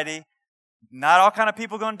anxiety. Not all kind of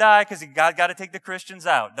people going to die because God got to take the Christians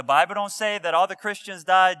out. The Bible don't say that all the Christians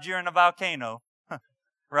died during a volcano,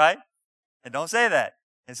 right? It don't say that.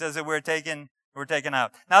 It says that we're taken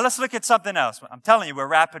out. Now let's look at something else. I'm telling you, we're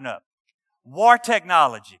wrapping up. War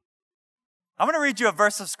technology. I'm going to read you a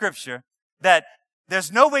verse of scripture that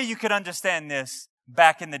there's no way you could understand this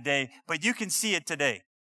back in the day, but you can see it today.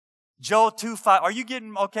 Joel 2:5. Are you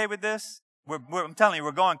getting okay with this? I'm telling you,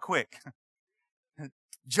 we're going quick.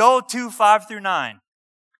 Joel 2:5-9.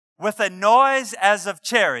 With a noise as of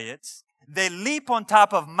chariots, they leap on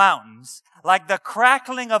top of mountains like the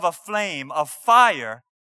crackling of a flame of fire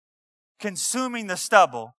consuming the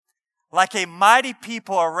stubble, like a mighty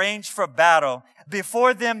people arranged for battle.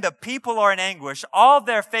 Before them, the people are in anguish. All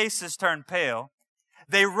their faces turn pale.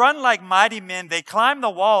 They run like mighty men. They climb the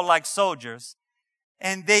wall like soldiers.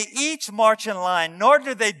 And they each march in line, nor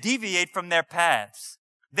do they deviate from their paths.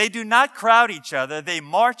 They do not crowd each other. They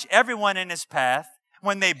march everyone in his path.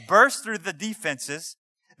 When they burst through the defenses,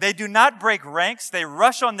 they do not break ranks. They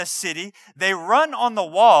rush on the city. They run on the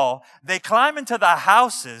wall. They climb into the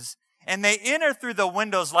houses, and they enter through the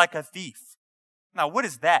windows like a thief. Now, what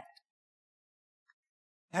is that?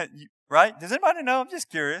 Right? Does anybody know? I'm just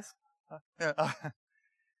curious.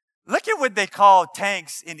 Look at what they call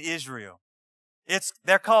tanks in Israel.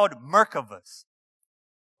 They're called Merkavas.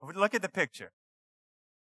 Look at the picture.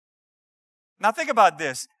 Now think about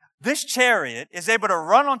this. This chariot is able to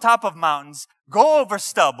run on top of mountains, go over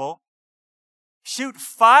stubble, shoot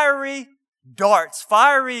fiery darts,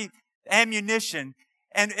 fiery ammunition.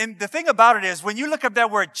 And the thing about it is, when you look up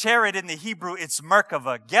that word chariot in the Hebrew, it's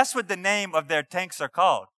Merkava. Guess what the name of their tanks are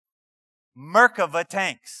called? Merkava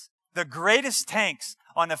tanks. The greatest tanks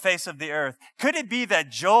on the face of the earth. Could it be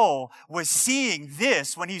that Joel was seeing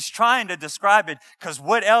this when he's trying to describe it? Because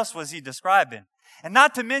what else was he describing? And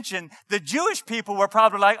not to mention, the Jewish people were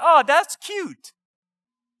probably like, oh, that's cute.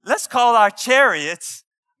 Let's call our chariots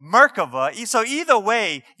Merkava. So either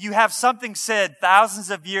way, you have something said thousands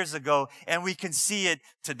of years ago, and we can see it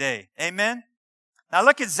today. Amen? Now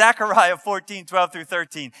look at Zechariah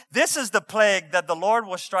 14:12-13. This is the plague that the Lord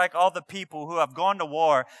will strike all the people who have gone to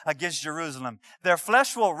war against Jerusalem. Their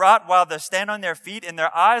flesh will rot while they stand on their feet, and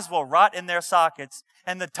their eyes will rot in their sockets,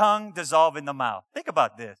 and the tongue dissolve in the mouth. Think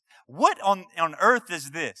about this. What on earth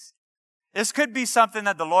is this? This could be something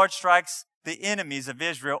that the Lord strikes the enemies of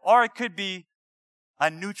Israel, or it could be a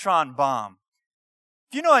neutron bomb.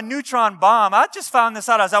 If you know a neutron bomb, I just found this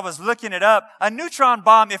out as I was looking it up. A neutron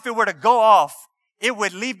bomb, if it were to go off, it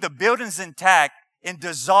would leave the buildings intact and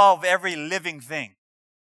dissolve every living thing.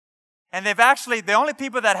 And the only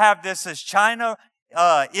people that have this is China,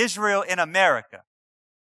 Israel, and America.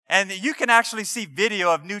 And you can actually see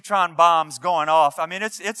video of neutron bombs going off. I mean,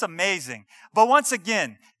 it's amazing. But once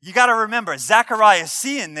again, you got to remember, Zechariah is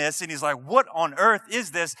seeing this and he's like, what on earth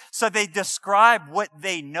is this? So they describe what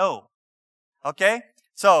they know. Okay?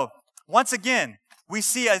 So once again, we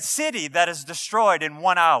see a city that is destroyed in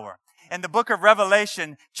 1 hour. In the book of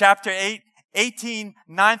Revelation, chapter 18,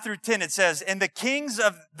 9-10, it says, and the kings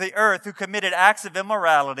of the earth who committed acts of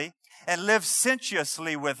immorality and lived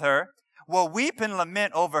sensuously with her will weep and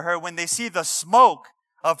lament over her when they see the smoke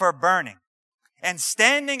of her burning, and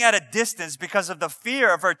standing at a distance because of the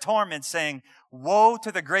fear of her torment, saying, woe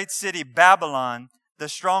to the great city Babylon, the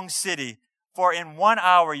strong city, for in 1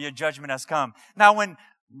 hour your judgment has come. Now, when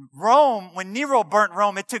Rome, when Nero burnt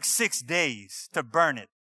Rome, it took 6 days to burn it.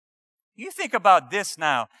 You think about this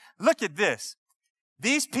now. Look at this.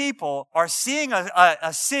 These people are seeing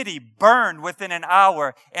a city burned within an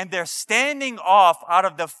hour, and they're standing off out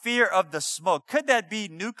of the fear of the smoke. Could that be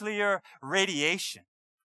nuclear radiation?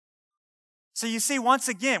 So you see, once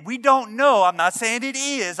again, we don't know. I'm not saying it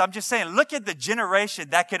is. I'm just saying, look at the generation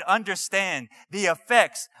that could understand the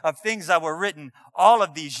effects of things that were written all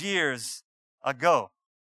of these years ago.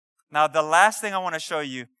 Now, the last thing I want to show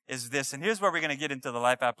you is this, and here's where we're going to get into the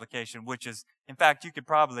life application, which is, in fact, you could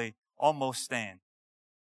probably almost stand.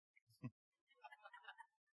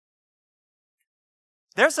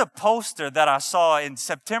 There's a poster that I saw in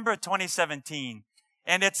September 2017,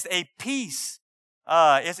 and it's a piece.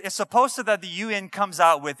 It's a poster that the UN comes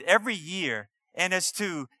out with every year, and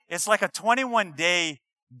it's like a 21-day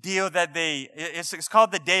deal that it's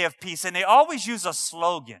called the Day of Peace, and they always use a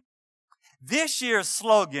slogan. This year's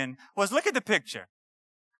slogan was, look at the picture,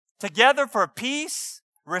 together for peace,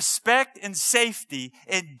 respect, and safety,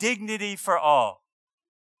 and dignity for all.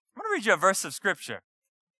 I'm going to read you a verse of scripture.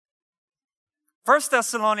 1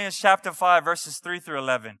 Thessalonians chapter 5, verses 3 through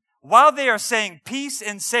 11. While they are saying peace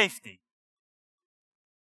and safety,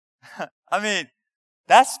 I mean,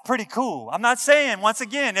 that's pretty cool. I'm not saying, once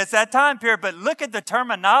again, it's that time period, but look at the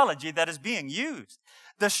terminology that is being used.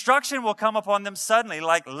 Destruction will come upon them suddenly,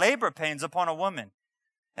 like labor pains upon a woman.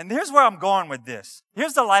 And here's where I'm going with this.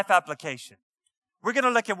 Here's the life application. We're going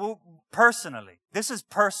to look at personally. This is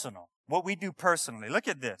personal, what we do personally. Look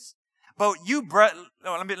at this. But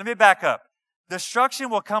let me back up. Destruction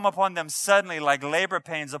will come upon them suddenly like labor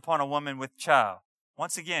pains upon a woman with child.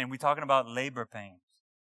 Once again, we're talking about labor pains.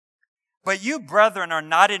 But you, brethren, are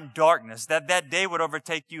not in darkness, that day would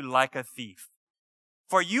overtake you like a thief.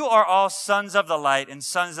 For you are all sons of the light and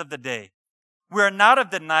sons of the day. We are not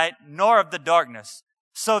of the night, nor of the darkness.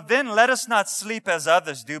 So then let us not sleep as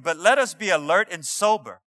others do, but let us be alert and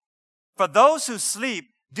sober. For those who sleep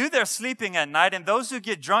do their sleeping at night, and those who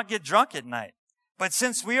get drunk at night. But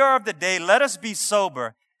since we are of the day, let us be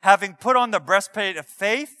sober, having put on the breastplate of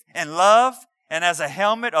faith and love, and as a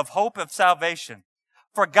helmet of hope of salvation.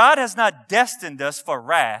 For God has not destined us for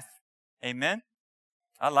wrath. Amen.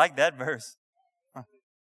 I like that verse.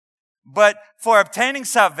 But for obtaining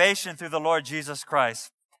salvation through the Lord Jesus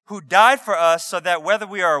Christ, who died for us so that whether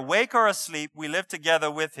we are awake or asleep, we live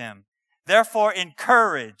together with him. Therefore,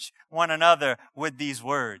 encourage one another with these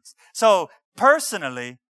words. So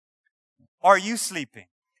personally, are you sleeping?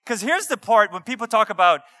 Because here's the part when people talk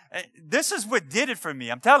about, this is what did it for me,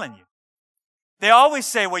 I'm telling you. They always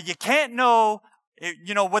say, well, you can't know,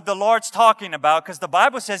 what the Lord's talking about because the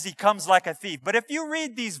Bible says he comes like a thief. But if you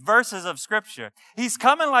read these verses of scripture, he's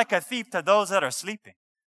coming like a thief to those that are sleeping.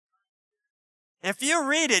 If you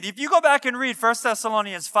read it, if you go back and read 1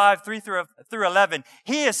 Thessalonians 5, 3 through 11,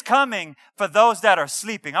 he is coming for those that are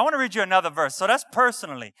sleeping. I want to read you another verse. So that's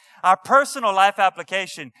personally. Our personal life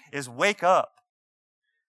application is wake up.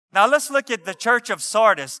 Now let's look at the church of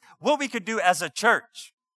Sardis, what we could do as a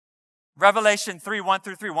church. Revelation 3, 1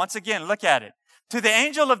 through 3. Once again, look at it. To the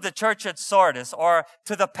angel of the church at Sardis, or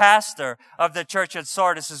to the pastor of the church at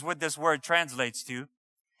Sardis is what this word translates to.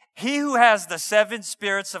 He who has the 7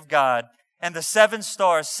 spirits of God and the 7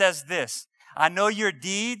 stars says this, I know your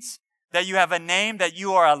deeds, that you have a name, that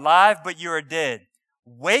you are alive, but you are dead.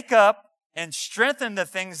 Wake up and strengthen the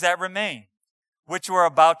things that remain, which were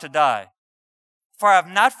about to die. For I have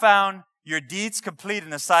not found your deeds complete in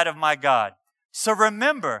the sight of my God. So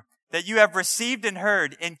remember that you have received and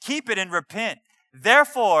heard, and keep it and repent.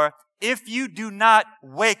 Therefore, if you do not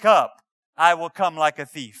wake up, I will come like a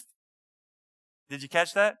thief. Did you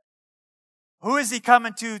catch that? Who is he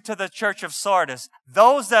coming to the church of Sardis?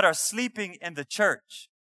 Those that are sleeping in the church.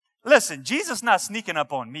 Listen, Jesus not sneaking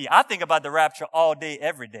up on me. I think about the rapture all day,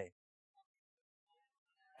 every day.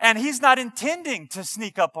 And he's not intending to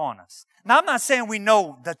sneak up on us. Now, I'm not saying we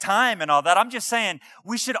know the time and all that. I'm just saying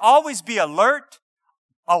we should always be alert,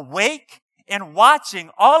 awake, and watching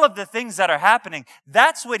all of the things that are happening.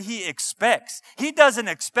 That's what he expects. He doesn't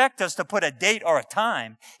expect us to put a date or a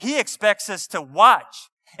time. He expects us to watch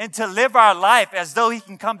and to live our life as though he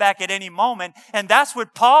can come back at any moment. And that's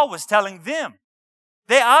what Paul was telling them.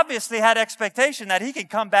 They obviously had expectation that he could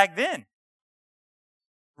come back then.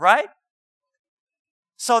 Right?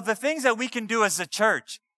 So the things that we can do as a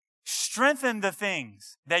church, strengthen the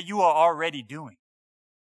things that you are already doing.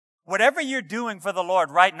 Whatever you're doing for the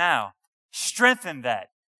Lord right now, strengthen that.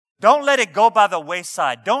 Don't let it go by the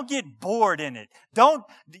wayside. Don't get bored in it. Don't,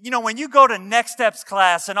 when you go to Next Steps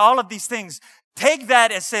class and all of these things, take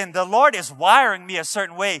that as saying the Lord is wiring me a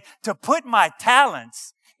certain way to put my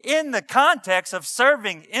talents in the context of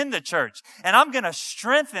serving in the church. And I'm going to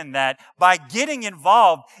strengthen that by getting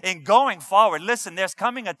involved in going forward. Listen, there's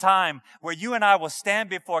coming a time where you and I will stand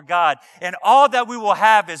before God, and all that we will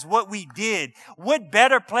have is what we did. What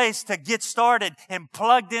better place to get started and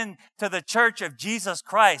plugged in to the church of Jesus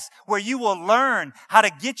Christ, where you will learn how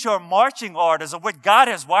to get your marching orders of what God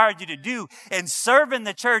has wired you to do and serve in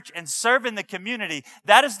the church and serve in the community.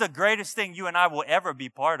 That is the greatest thing you and I will ever be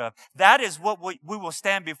part of. That is what we will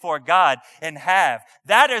stand before God and have.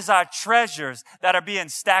 That is our treasures that are being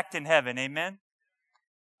stacked in heaven. Amen.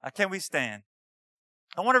 Can we stand?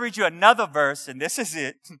 I want to read you another verse, and this is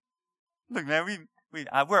it. Look, man,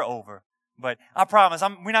 we're over. But I promise,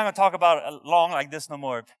 we're not going to talk about it long like this no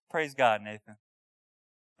more. Praise God, Nathan.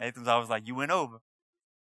 Nathan's always like, you went over.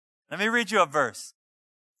 Let me read you a verse.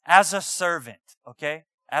 As a servant, okay?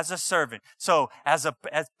 As a servant. So, as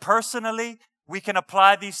personally, we can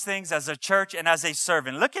apply these things as a church and as a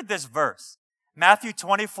servant. Look at this verse. Matthew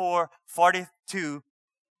 24:42.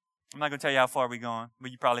 I'm not going to tell you how far we're going,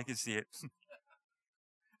 but you probably can see it.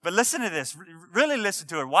 But listen to this. Really listen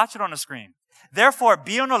to it. Watch it on the screen. Therefore,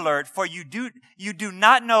 be on alert, for you do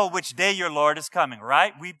not know which day your Lord is coming,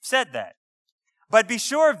 right? We've said that. But be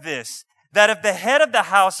sure of this, that if the head of the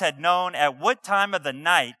house had known at what time of the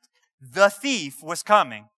night the thief was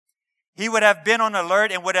coming, he would have been on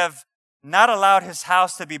alert and would have not allowed his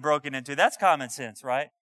house to be broken into. That's common sense, right?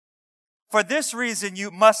 For this reason,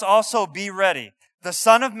 you must also be ready. The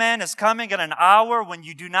Son of Man is coming at an hour when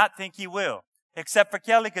you do not think he will. Except for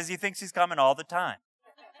Kelly, because he thinks he's coming all the time.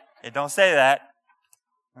 It don't say that.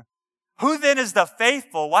 Who then is the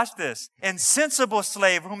faithful, watch this, and sensible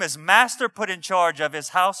slave whom his master put in charge of his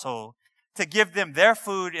household to give them their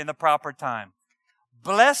food in the proper time?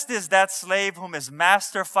 Blessed is that slave whom his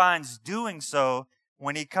master finds doing so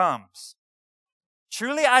when he comes.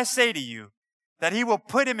 Truly I say to you that he will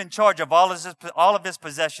put him in charge of all of his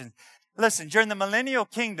possessions. Listen, during the millennial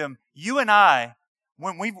kingdom, you and I,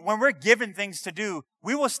 when we're given things to do,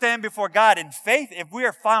 we will stand before God in faith. If we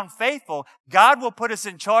are found faithful, God will put us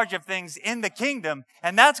in charge of things in the kingdom,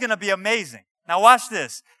 and that's going to be amazing. Now watch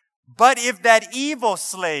this. But if that evil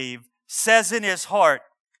slave says in his heart,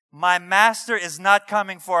 my master is not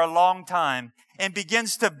coming for a long time, and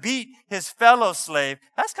begins to beat his fellow slave,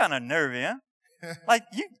 that's kind of nervy, huh? Like,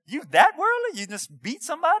 you that worldly? You just beat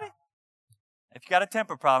somebody? If you got a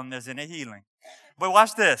temper problem, there's any healing. But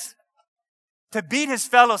watch this. To beat his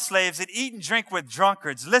fellow slaves and eat and drink with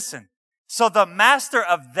drunkards. Listen. So the master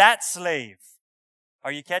of that slave,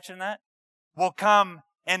 are you catching that? Will come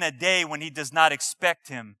in a day when he does not expect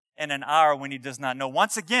him, in an hour when he does not know.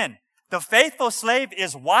 Once again, the faithful slave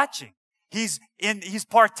is watching. He's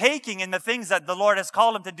partaking in the things that the Lord has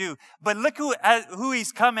called him to do. But look who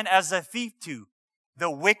he's coming as a thief to. The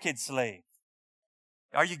wicked slave.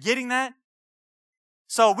 Are you getting that?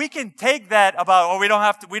 So we can take that about,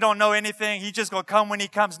 we don't know anything. He's just going to come when he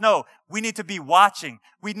comes. No, we need to be watching.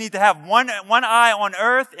 We need to have one eye on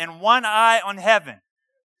earth and one eye on heaven.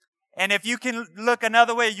 And if you can look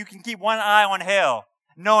another way, you can keep one eye on hell,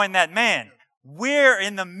 knowing that, man, we're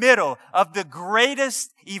in the middle of the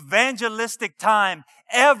greatest evangelistic time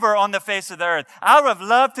ever on the face of the earth. I would have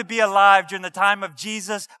loved to be alive during the time of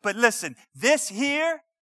Jesus. But listen, this here,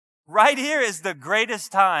 right here is the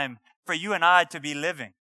greatest time for you and I to be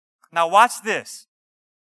living. Now watch this.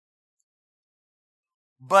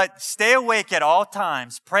 But stay awake at all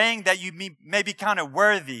times, praying that you may be counted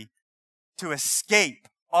worthy to escape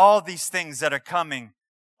all these things that are coming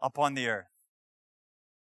upon the earth.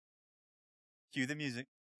 Cue the music.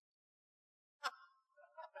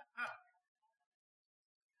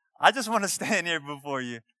 I just want to stand here before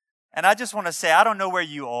you, and I just want to say, I don't know where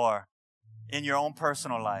you are in your own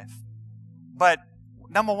personal life, but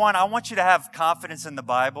number one, I want you to have confidence in the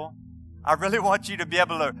Bible. I really want you to be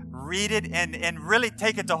able to read it and really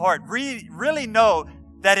take it to heart. Really know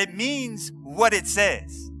that it means what it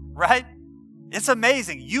says, right? It's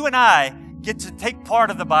amazing. You and I get to take part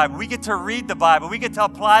of the Bible. We get to read the Bible. We get to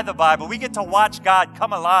apply the Bible. We get to watch God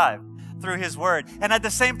come alive through His Word. And at the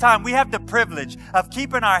same time, we have the privilege of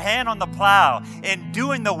keeping our hand on the plow and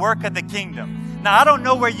doing the work of the kingdom. Now, I don't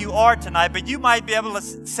know where you are tonight, but you might be able to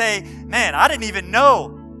say, man, I didn't even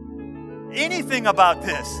know anything about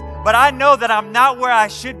this. But I know that I'm not where I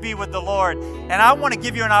should be with the Lord. And I want to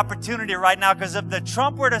give you an opportunity right now, because if the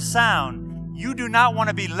trump were to sound, you do not want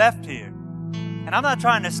to be left here. And I'm not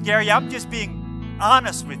trying to scare you. I'm just being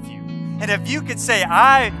honest with you. And if you could say,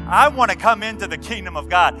 I want to come into the kingdom of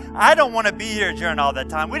God. I don't want to be here during all that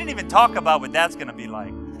time. We didn't even talk about what that's going to be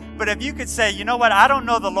like. But if you could say, you know what, I don't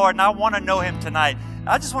know the Lord and I want to know Him tonight.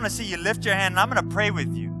 I just want to see you lift your hand and I'm going to pray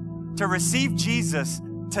with you to receive Jesus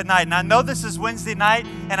tonight. And I know this is Wednesday night,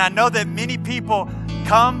 and I know that many people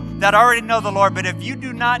come that already know the Lord. But if you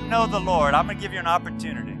do not know the Lord, I'm going to give you an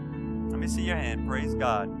opportunity. Let me see your hand. Praise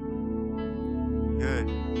God.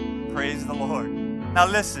 Good. Praise the Lord. Now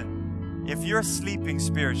listen, if you're sleeping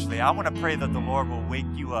spiritually, I want to pray that the Lord will wake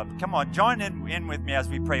you up. Come on, join in with me as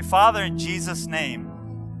we pray. Father, in Jesus' name,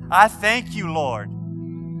 I thank you, Lord,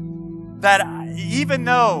 that even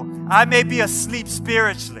though I may be asleep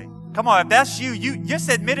spiritually, come on, if that's you, you just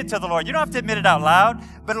admit it to the Lord. You don't have to admit it out loud,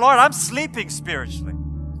 but Lord, I'm sleeping spiritually.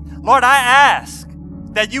 Lord, I ask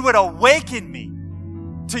that you would awaken me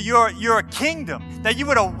to your kingdom, that you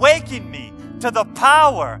would awaken me to the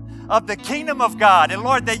power of the kingdom of God. And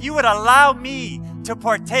Lord, that you would allow me to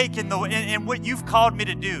partake in what you've called me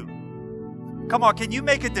to do. Come on, can you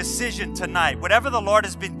make a decision tonight, whatever the Lord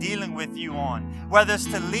has been dealing with you on, whether it's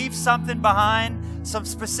to leave something behind, some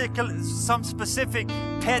specific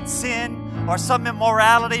pet sin or some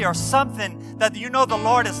immorality or something that you know the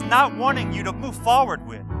Lord is not wanting you to move forward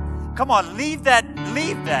with. Come on, leave that.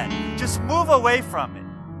 Just move away from it.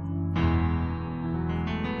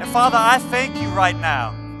 And Father, I thank you right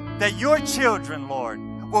now that your children, Lord,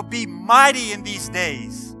 will be mighty in these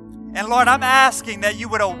days. And Lord, I'm asking that you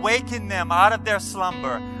would awaken them out of their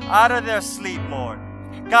slumber, out of their sleep, Lord.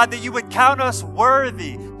 God, that you would count us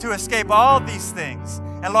worthy to escape all these things.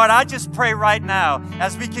 And Lord, I just pray right now,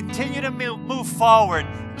 as we continue to move forward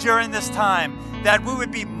during this time, that we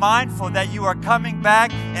would be mindful that you are coming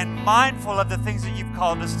back and mindful of the things that you've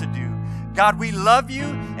called us to do. God, we love you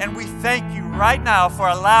and we thank you right now for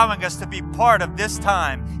allowing us to be part of this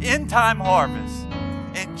time, end-time harvest.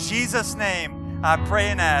 In Jesus' name, I pray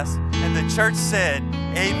and ask. And the church said,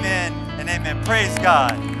 amen and amen. Praise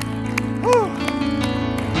God. Whew.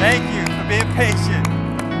 Thank you for being patient.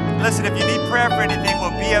 Listen, if you need prayer for anything,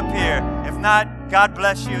 we'll be up here. If not, God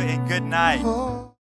bless you and good night.